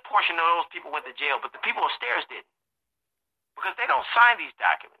a good portion of those people went to jail, but the people upstairs didn't? Because they don't sign these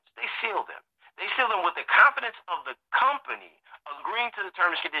documents. They seal them. They seal them with the confidence of the company agreeing to the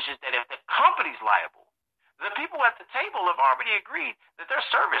terms and conditions that if the company's liable, the people at the table have already agreed that their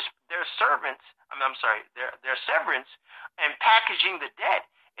severance and packaging the debt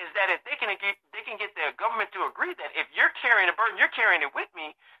is that if they can get the government to agree that if you're carrying a burden, you're carrying it with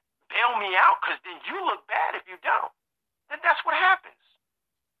me, bail me out, because then you look bad if you don't. Then that's what happens.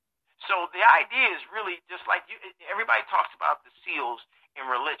 So the idea is really just like everybody talks about the seals in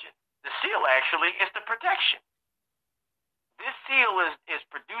religion. The seal actually is the protection. This seal is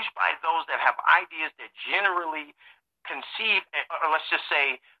produced by those that have ideas that generally conceive, or let's just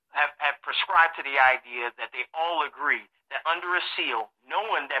say, have prescribed to the idea that they all agree that under a seal, no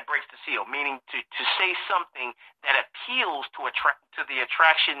one that breaks the seal, meaning to say something that appeals to the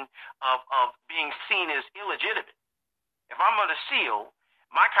attraction of being seen as illegitimate. If I'm under seal,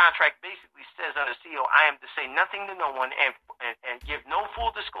 my contract basically says under seal, I am to say nothing to no one and give no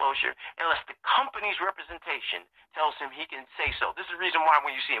full disclosure unless the company's representation tells him he can say so. This is the reason why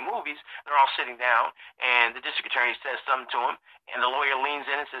when you see in movies, they're all sitting down and the district attorney says something to him and the lawyer leans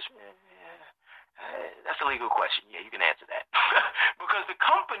in and says, that's a legal question. Yeah, you can answer that. Because the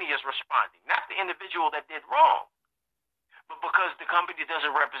company is responding, not the individual that did wrong. But because the company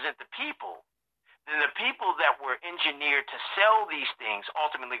doesn't represent the people, then the people that were engineered to sell these things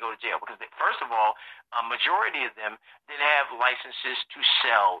ultimately go to jail. Because, first of all, a majority of them didn't have licenses to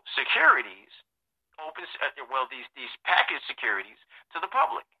sell securities, these packaged securities, to the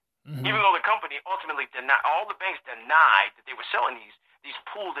public. Mm-hmm. Even though the company ultimately all the banks denied that they were selling these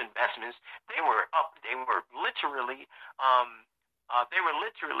pooled investments, they were literally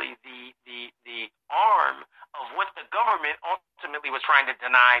the arm of what the government ultimately was trying to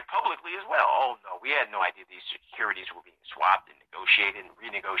deny publicly as well. Oh, no, we had no idea these securities were being swapped and negotiated and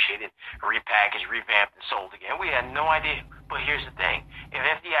renegotiated, repackaged, revamped, and sold again. We had no idea. But here's the thing. If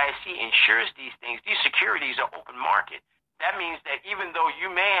FDIC insures these things, these securities are open market. That means that even though you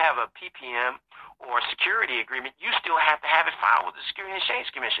may have a PPM or a security agreement, you still have to have it filed with the Securities and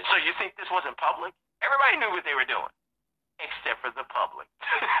Exchange Commission. So you think this wasn't public? Everybody knew what they were doing, except for the public.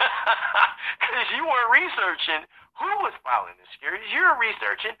 Because you weren't researching who was filing the securities. You were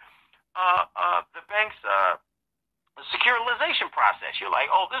researching the bank's securitization process. You're like,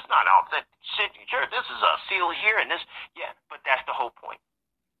 oh, this is not an signature. This is a seal here and this. Yeah, but that's the whole point.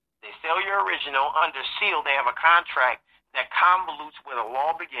 They sell your original under seal. They have a contract that convolutes where the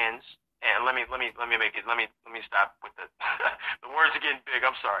law begins. And let me stop with the the words are getting big.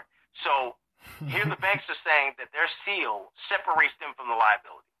 I'm sorry. So here the banks are saying that their seal separates them from the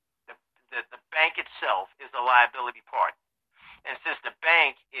liability. The bank itself is the liability party. And since the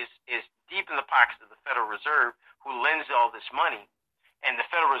bank is deep in the pockets of the Federal Reserve, who lends all this money, and the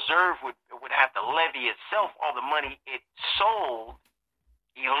Federal Reserve would have to levy itself all the money it sold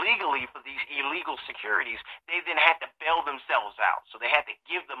illegally for these illegal securities, they then had to bail themselves out. So they had to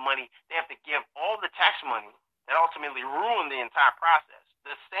give the money, they have to give all the tax money that ultimately ruined the entire process.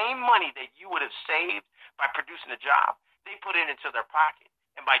 The same money that you would have saved by producing a job, they put it into their pocket.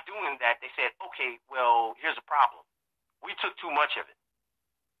 And by doing that, they said, okay, well, here's a problem. We took too much of it.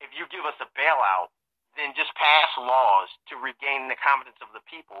 If you give us a bailout, then just pass laws to regain the confidence of the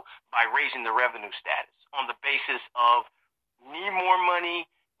people by raising the revenue status on the basis of need more money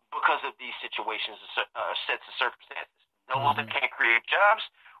because of these situations, sets of circumstances. Those that can't create jobs,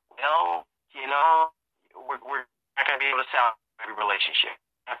 well, we're not going to be able to sell every relationship.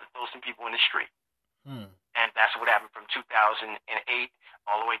 We have to throw some people in the street. And that's what happened from 2008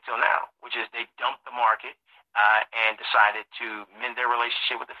 all the way till now, which is they dumped the market and decided to mend their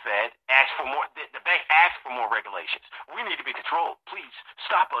relationship with the Fed, ask for more. The bank asked for more regulations. We need to be controlled. Please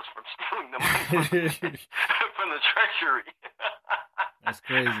stop us from stealing the money from the Treasury. That's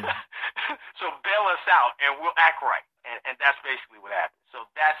crazy. So bail us out and we'll act right. And that's basically what happened. So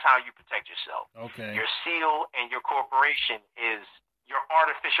that's how you protect yourself. Okay. Your seal and your corporation is your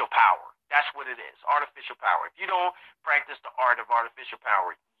artificial power. That's what it is, artificial power. If you don't practice the art of artificial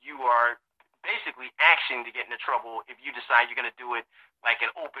power, you are basically asking to get into trouble if you decide you're going to do it like an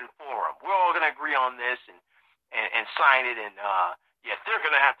open forum. We're all going to agree on this and sign it, and they're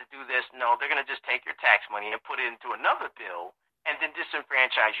going to have to do this. No, they're going to just take your tax money and put it into another bill and then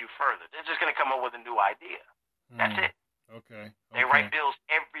disenfranchise you further. They're just going to come up with a new idea. That's it. Okay. They write bills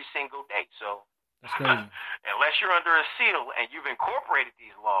every single day. So unless you're under a seal and you've incorporated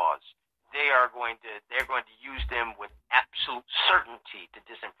these laws, they're going to use them with absolute certainty to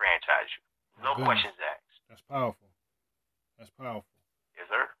disenfranchise you. No questions asked. That's powerful. Yes,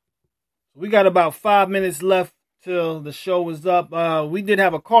 sir. So we got about 5 minutes left till the show is up. We did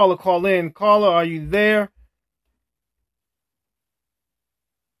have a caller call in. Caller, are you there?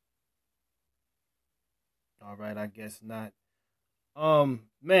 All right, I guess not.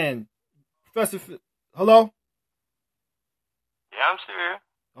 Man, Professor, hello? Yeah, I'm still here.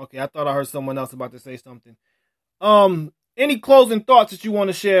 Okay, I thought I heard someone else about to say something. Any closing thoughts that you want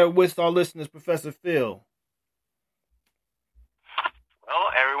to share with our listeners, Professor Phil?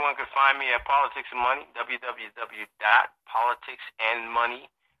 Well, everyone can find me at Politics and Money,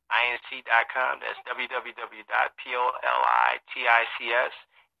 www.politicsandmoneyinc.com. That's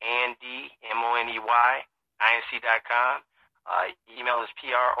www.politicsandmoneyinc.com. Email is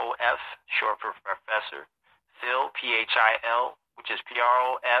PROF, short for Professor Phil, PHIL, which is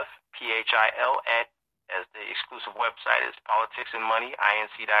PROFPHIL as the exclusive website is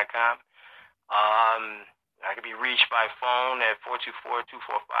politicsandmoneyinc.com. I can be reached by phone at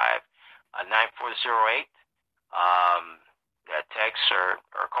 424-245-9408. Text or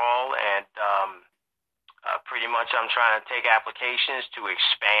call, and pretty much I'm trying to take applications to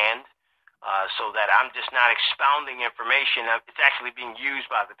expand so that I'm just not expounding information. It's actually being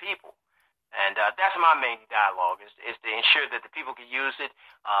used by the people. And that's my main dialogue, is to ensure that the people can use it,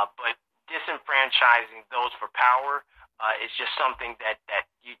 but disenfranchising those for power is just something that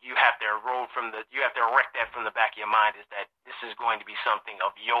you have to erode you have to erect that from the back of your mind, is that this is going to be something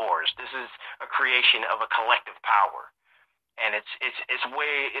of yours. This is a creation of a collective power. And it's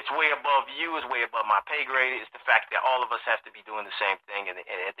way above you, it's way above my pay grade. It's the fact that all of us have to be doing the same thing at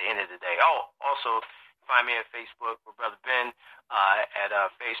the end of the day. Oh, also, find me at Facebook with Brother Ben at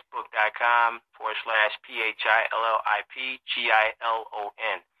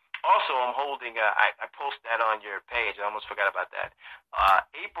facebook.com/PHILLIPGILON. Also, I'm holding, I post that on your page. I almost forgot about that.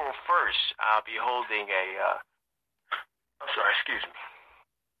 April 1st, I'll be holding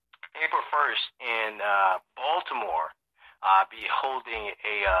April 1st in Baltimore. I'll be holding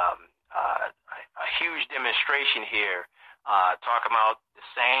a huge demonstration here, talking about the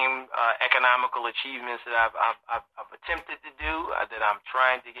same economical achievements that I've attempted to do, that I'm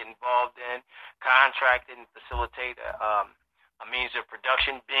trying to get involved in, contracted and facilitate a means of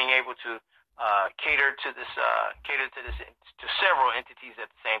production, being able to cater to several entities at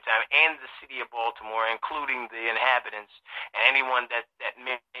the same time, and the city of Baltimore, including the inhabitants and anyone that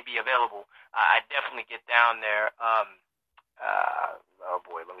may be available. I definitely get down there. Oh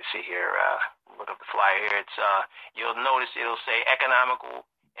boy, let me see here. Look up the flyer here. It's you'll notice it'll say economical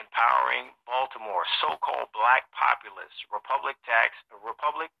empowering Baltimore, so-called black populace, republic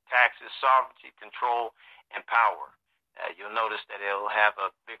taxes, sovereignty, control, and power. You'll notice that it'll have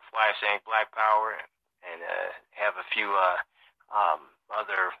a big flag saying Black Power and have a few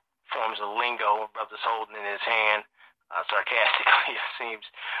other forms of lingo brothers holding in his hand, sarcastically it seems.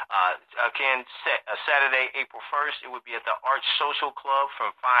 Again, Saturday, April 1st, it would be at the Arch Social Club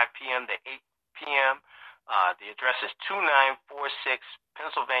from 5 p.m. to 8 p.m. The address is 2946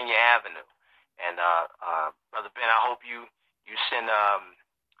 Pennsylvania Avenue. And Brother Ben, I hope you send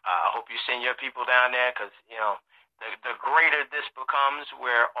your people down there, because the greater this becomes,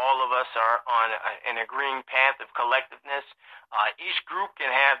 where all of us are on an agreeing path of collectiveness. Each group can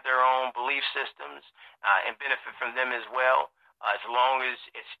have their own belief systems and benefit from them as well, as long as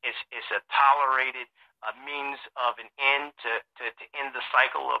it's a tolerated means of an end to end the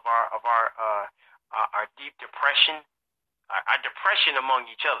cycle of our deep depression, our depression among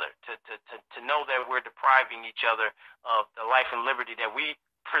each other, to know that we're depriving each other of the life and liberty that we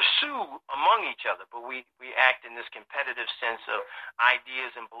pursue among each other, but we act in this competitive sense of ideas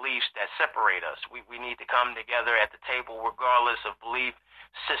and beliefs that separate us. We need to come together at the table regardless of belief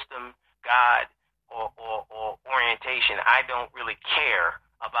system, God, or orientation. I don't really care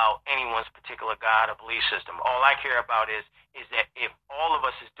about anyone's particular God or belief system. All I care about is that if all of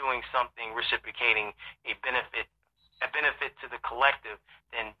us is doing something reciprocating a benefit to the collective,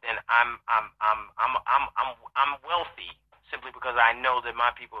 then I'm wealthy, simply because I know that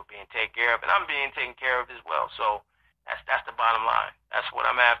my people are being taken care of, and I'm being taken care of as well. So that's the bottom line. That's what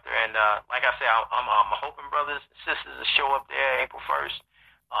I'm after. And like I said, I'm hoping brothers and sisters to show up there April 1st.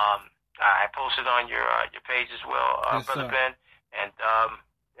 I posted on your page as well, yes, Brother sir. Ben. And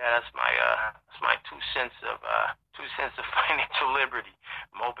that's my 2 cents of financial liberty.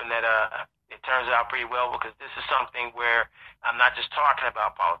 I'm hoping that it turns out pretty well, because this is something where I'm not just talking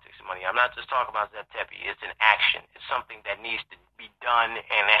about politics and money. I'm not just talking about Zeb Tepe. It's an action. It's something that needs to be done,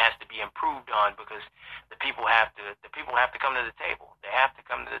 and it has to be improved on, because the people have to come to the table. They have to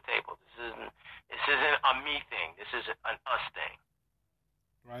come to the table. This isn't a me thing. This is an us thing.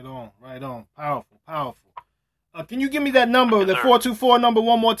 Right on. Powerful. Can you give me that number, Yes, the sir. 424 number,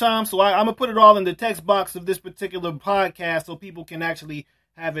 one more time? So I'm going to put it all in the text box of this particular podcast so people can actually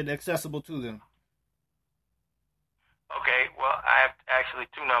have it accessible to them. Okay, well, I have actually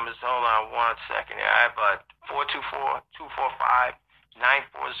 2 numbers. Hold on 1 second here. I have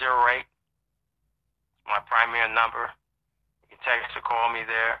 424-245-9408. My primary number. You can text or call me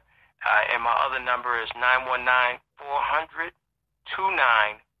there. And my other number is 919-400-2949.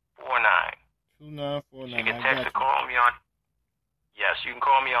 2949. You can I text got or call me on. Yes, you can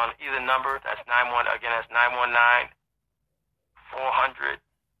call me on either number. That's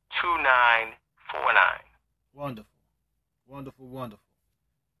 919-400-2949. Wonderful.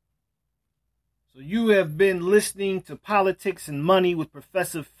 So you have been listening to Politics and Money with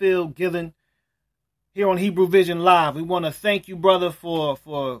Professor Phil Gillen here on Hebrew Vision Live. We want to thank you, brother, for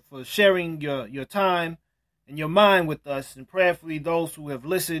sharing your time and your mind with us. And prayerfully, those who have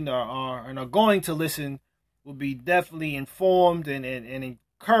listened and are going to listen will be definitely informed and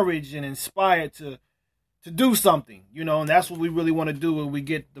encouraged and inspired to do something, and that's what we really want to do when we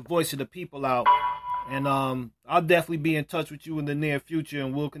get the voice of the people out. And I'll definitely be in touch with you in the near future,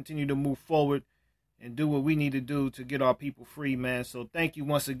 and we'll continue to move forward and do what we need to do to get our people free, man. So thank you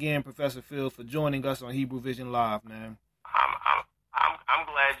once again, Professor Phil, for joining us on Hebrew Vision Live, man. I'm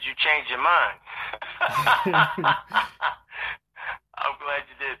glad you changed your mind. I'm glad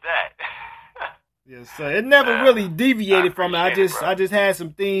you did that. Yes, sir. It never really deviated from it. I just had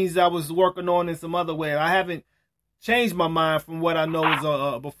some things I was working on in some other way. I haven't changed my mind from what I know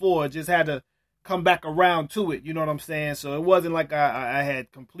was before. Just had to come back around to it. You know what I'm saying? So it wasn't like I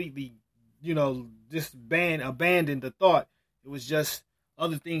had completely, just abandoned the thought. It was just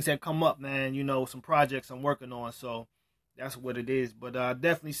other things had come up, man. Some projects I'm working on. So that's what it is. But I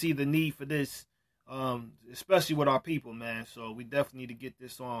definitely see the need for this, especially with our people, man. So we definitely need to get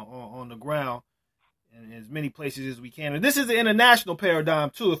this on the ground in as many places as we can. And this is an international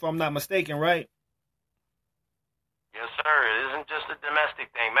paradigm, too, if I'm not mistaken, right? Yes, sir. It isn't just a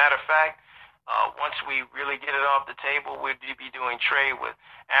domestic thing. Matter of fact, once we really get it off the table, we'll be doing trade with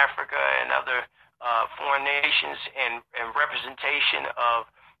Africa and other foreign nations and representation of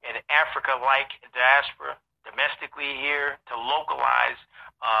an Africa-like diaspora domestically here to localize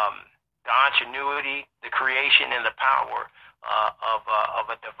the ingenuity, the creation, and the power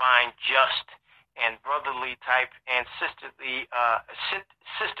of a divine, just, and brotherly type and sisterly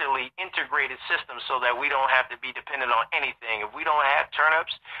integrated system, so that we don't have to be dependent on anything. If we don't have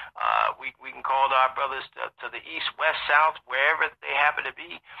turnips, we can call our brothers to the east, west, south, wherever they happen to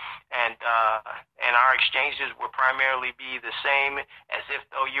be, and our exchanges will primarily be the same as if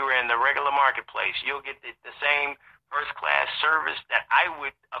though you were in the regular marketplace. You'll get the same first-class service that I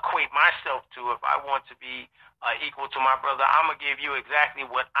would equate myself to if I want to be equal to my brother. I'm going to give you exactly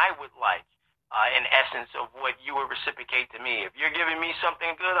what I would like, in essence of what you would reciprocate to me. If you're giving me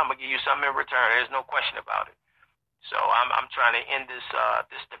something good, I'm going to give you something in return. There's no question about it. So I'm trying to end this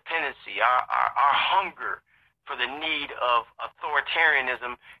dependency, our hunger for the need of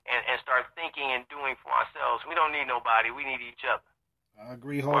authoritarianism, and start thinking and doing for ourselves. We don't need nobody. We need each other. I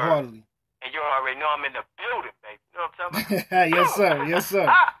agree wholeheartedly. And you already know I'm in the building, baby. You know what I'm talking about? Yes, sir. Yes, sir.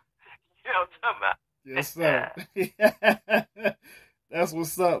 You know what I'm talking about? Yes, sir. That's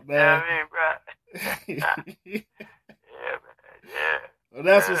what's up, man. You know what I mean, bro? Yeah, man. Yeah. Well,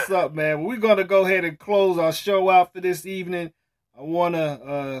 that's what's up, man. Well, we're going to go ahead and close our show out for this evening. I want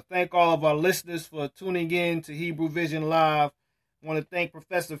to thank all of our listeners for tuning in to Hebrew Vision Live. I want to thank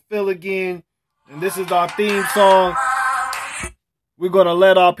Professor Phil again. And this is our theme song. We're going to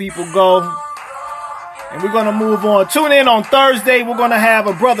let our people go. And we're going to move on. Tune in on Thursday. We're going to have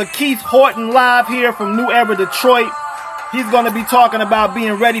a brother Keith Horton live here from New Era, Detroit. He's going to be talking about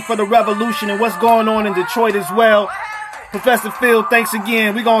being ready for the revolution and what's going on in Detroit as well. Professor Phil, thanks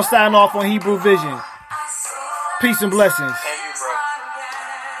again. We're going to sign off on Hebrew Vision. Peace and blessings. Thank you, bro.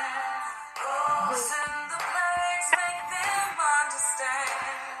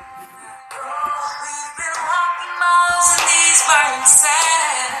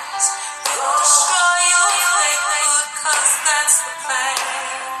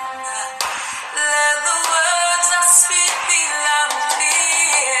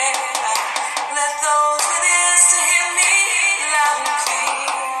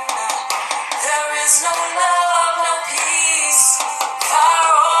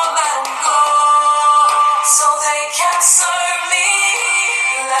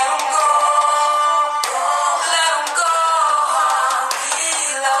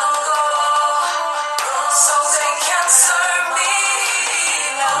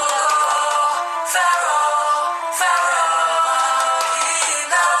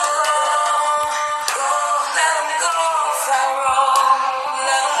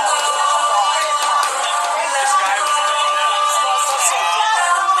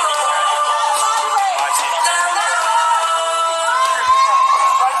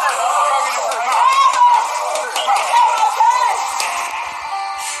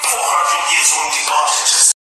 Years when we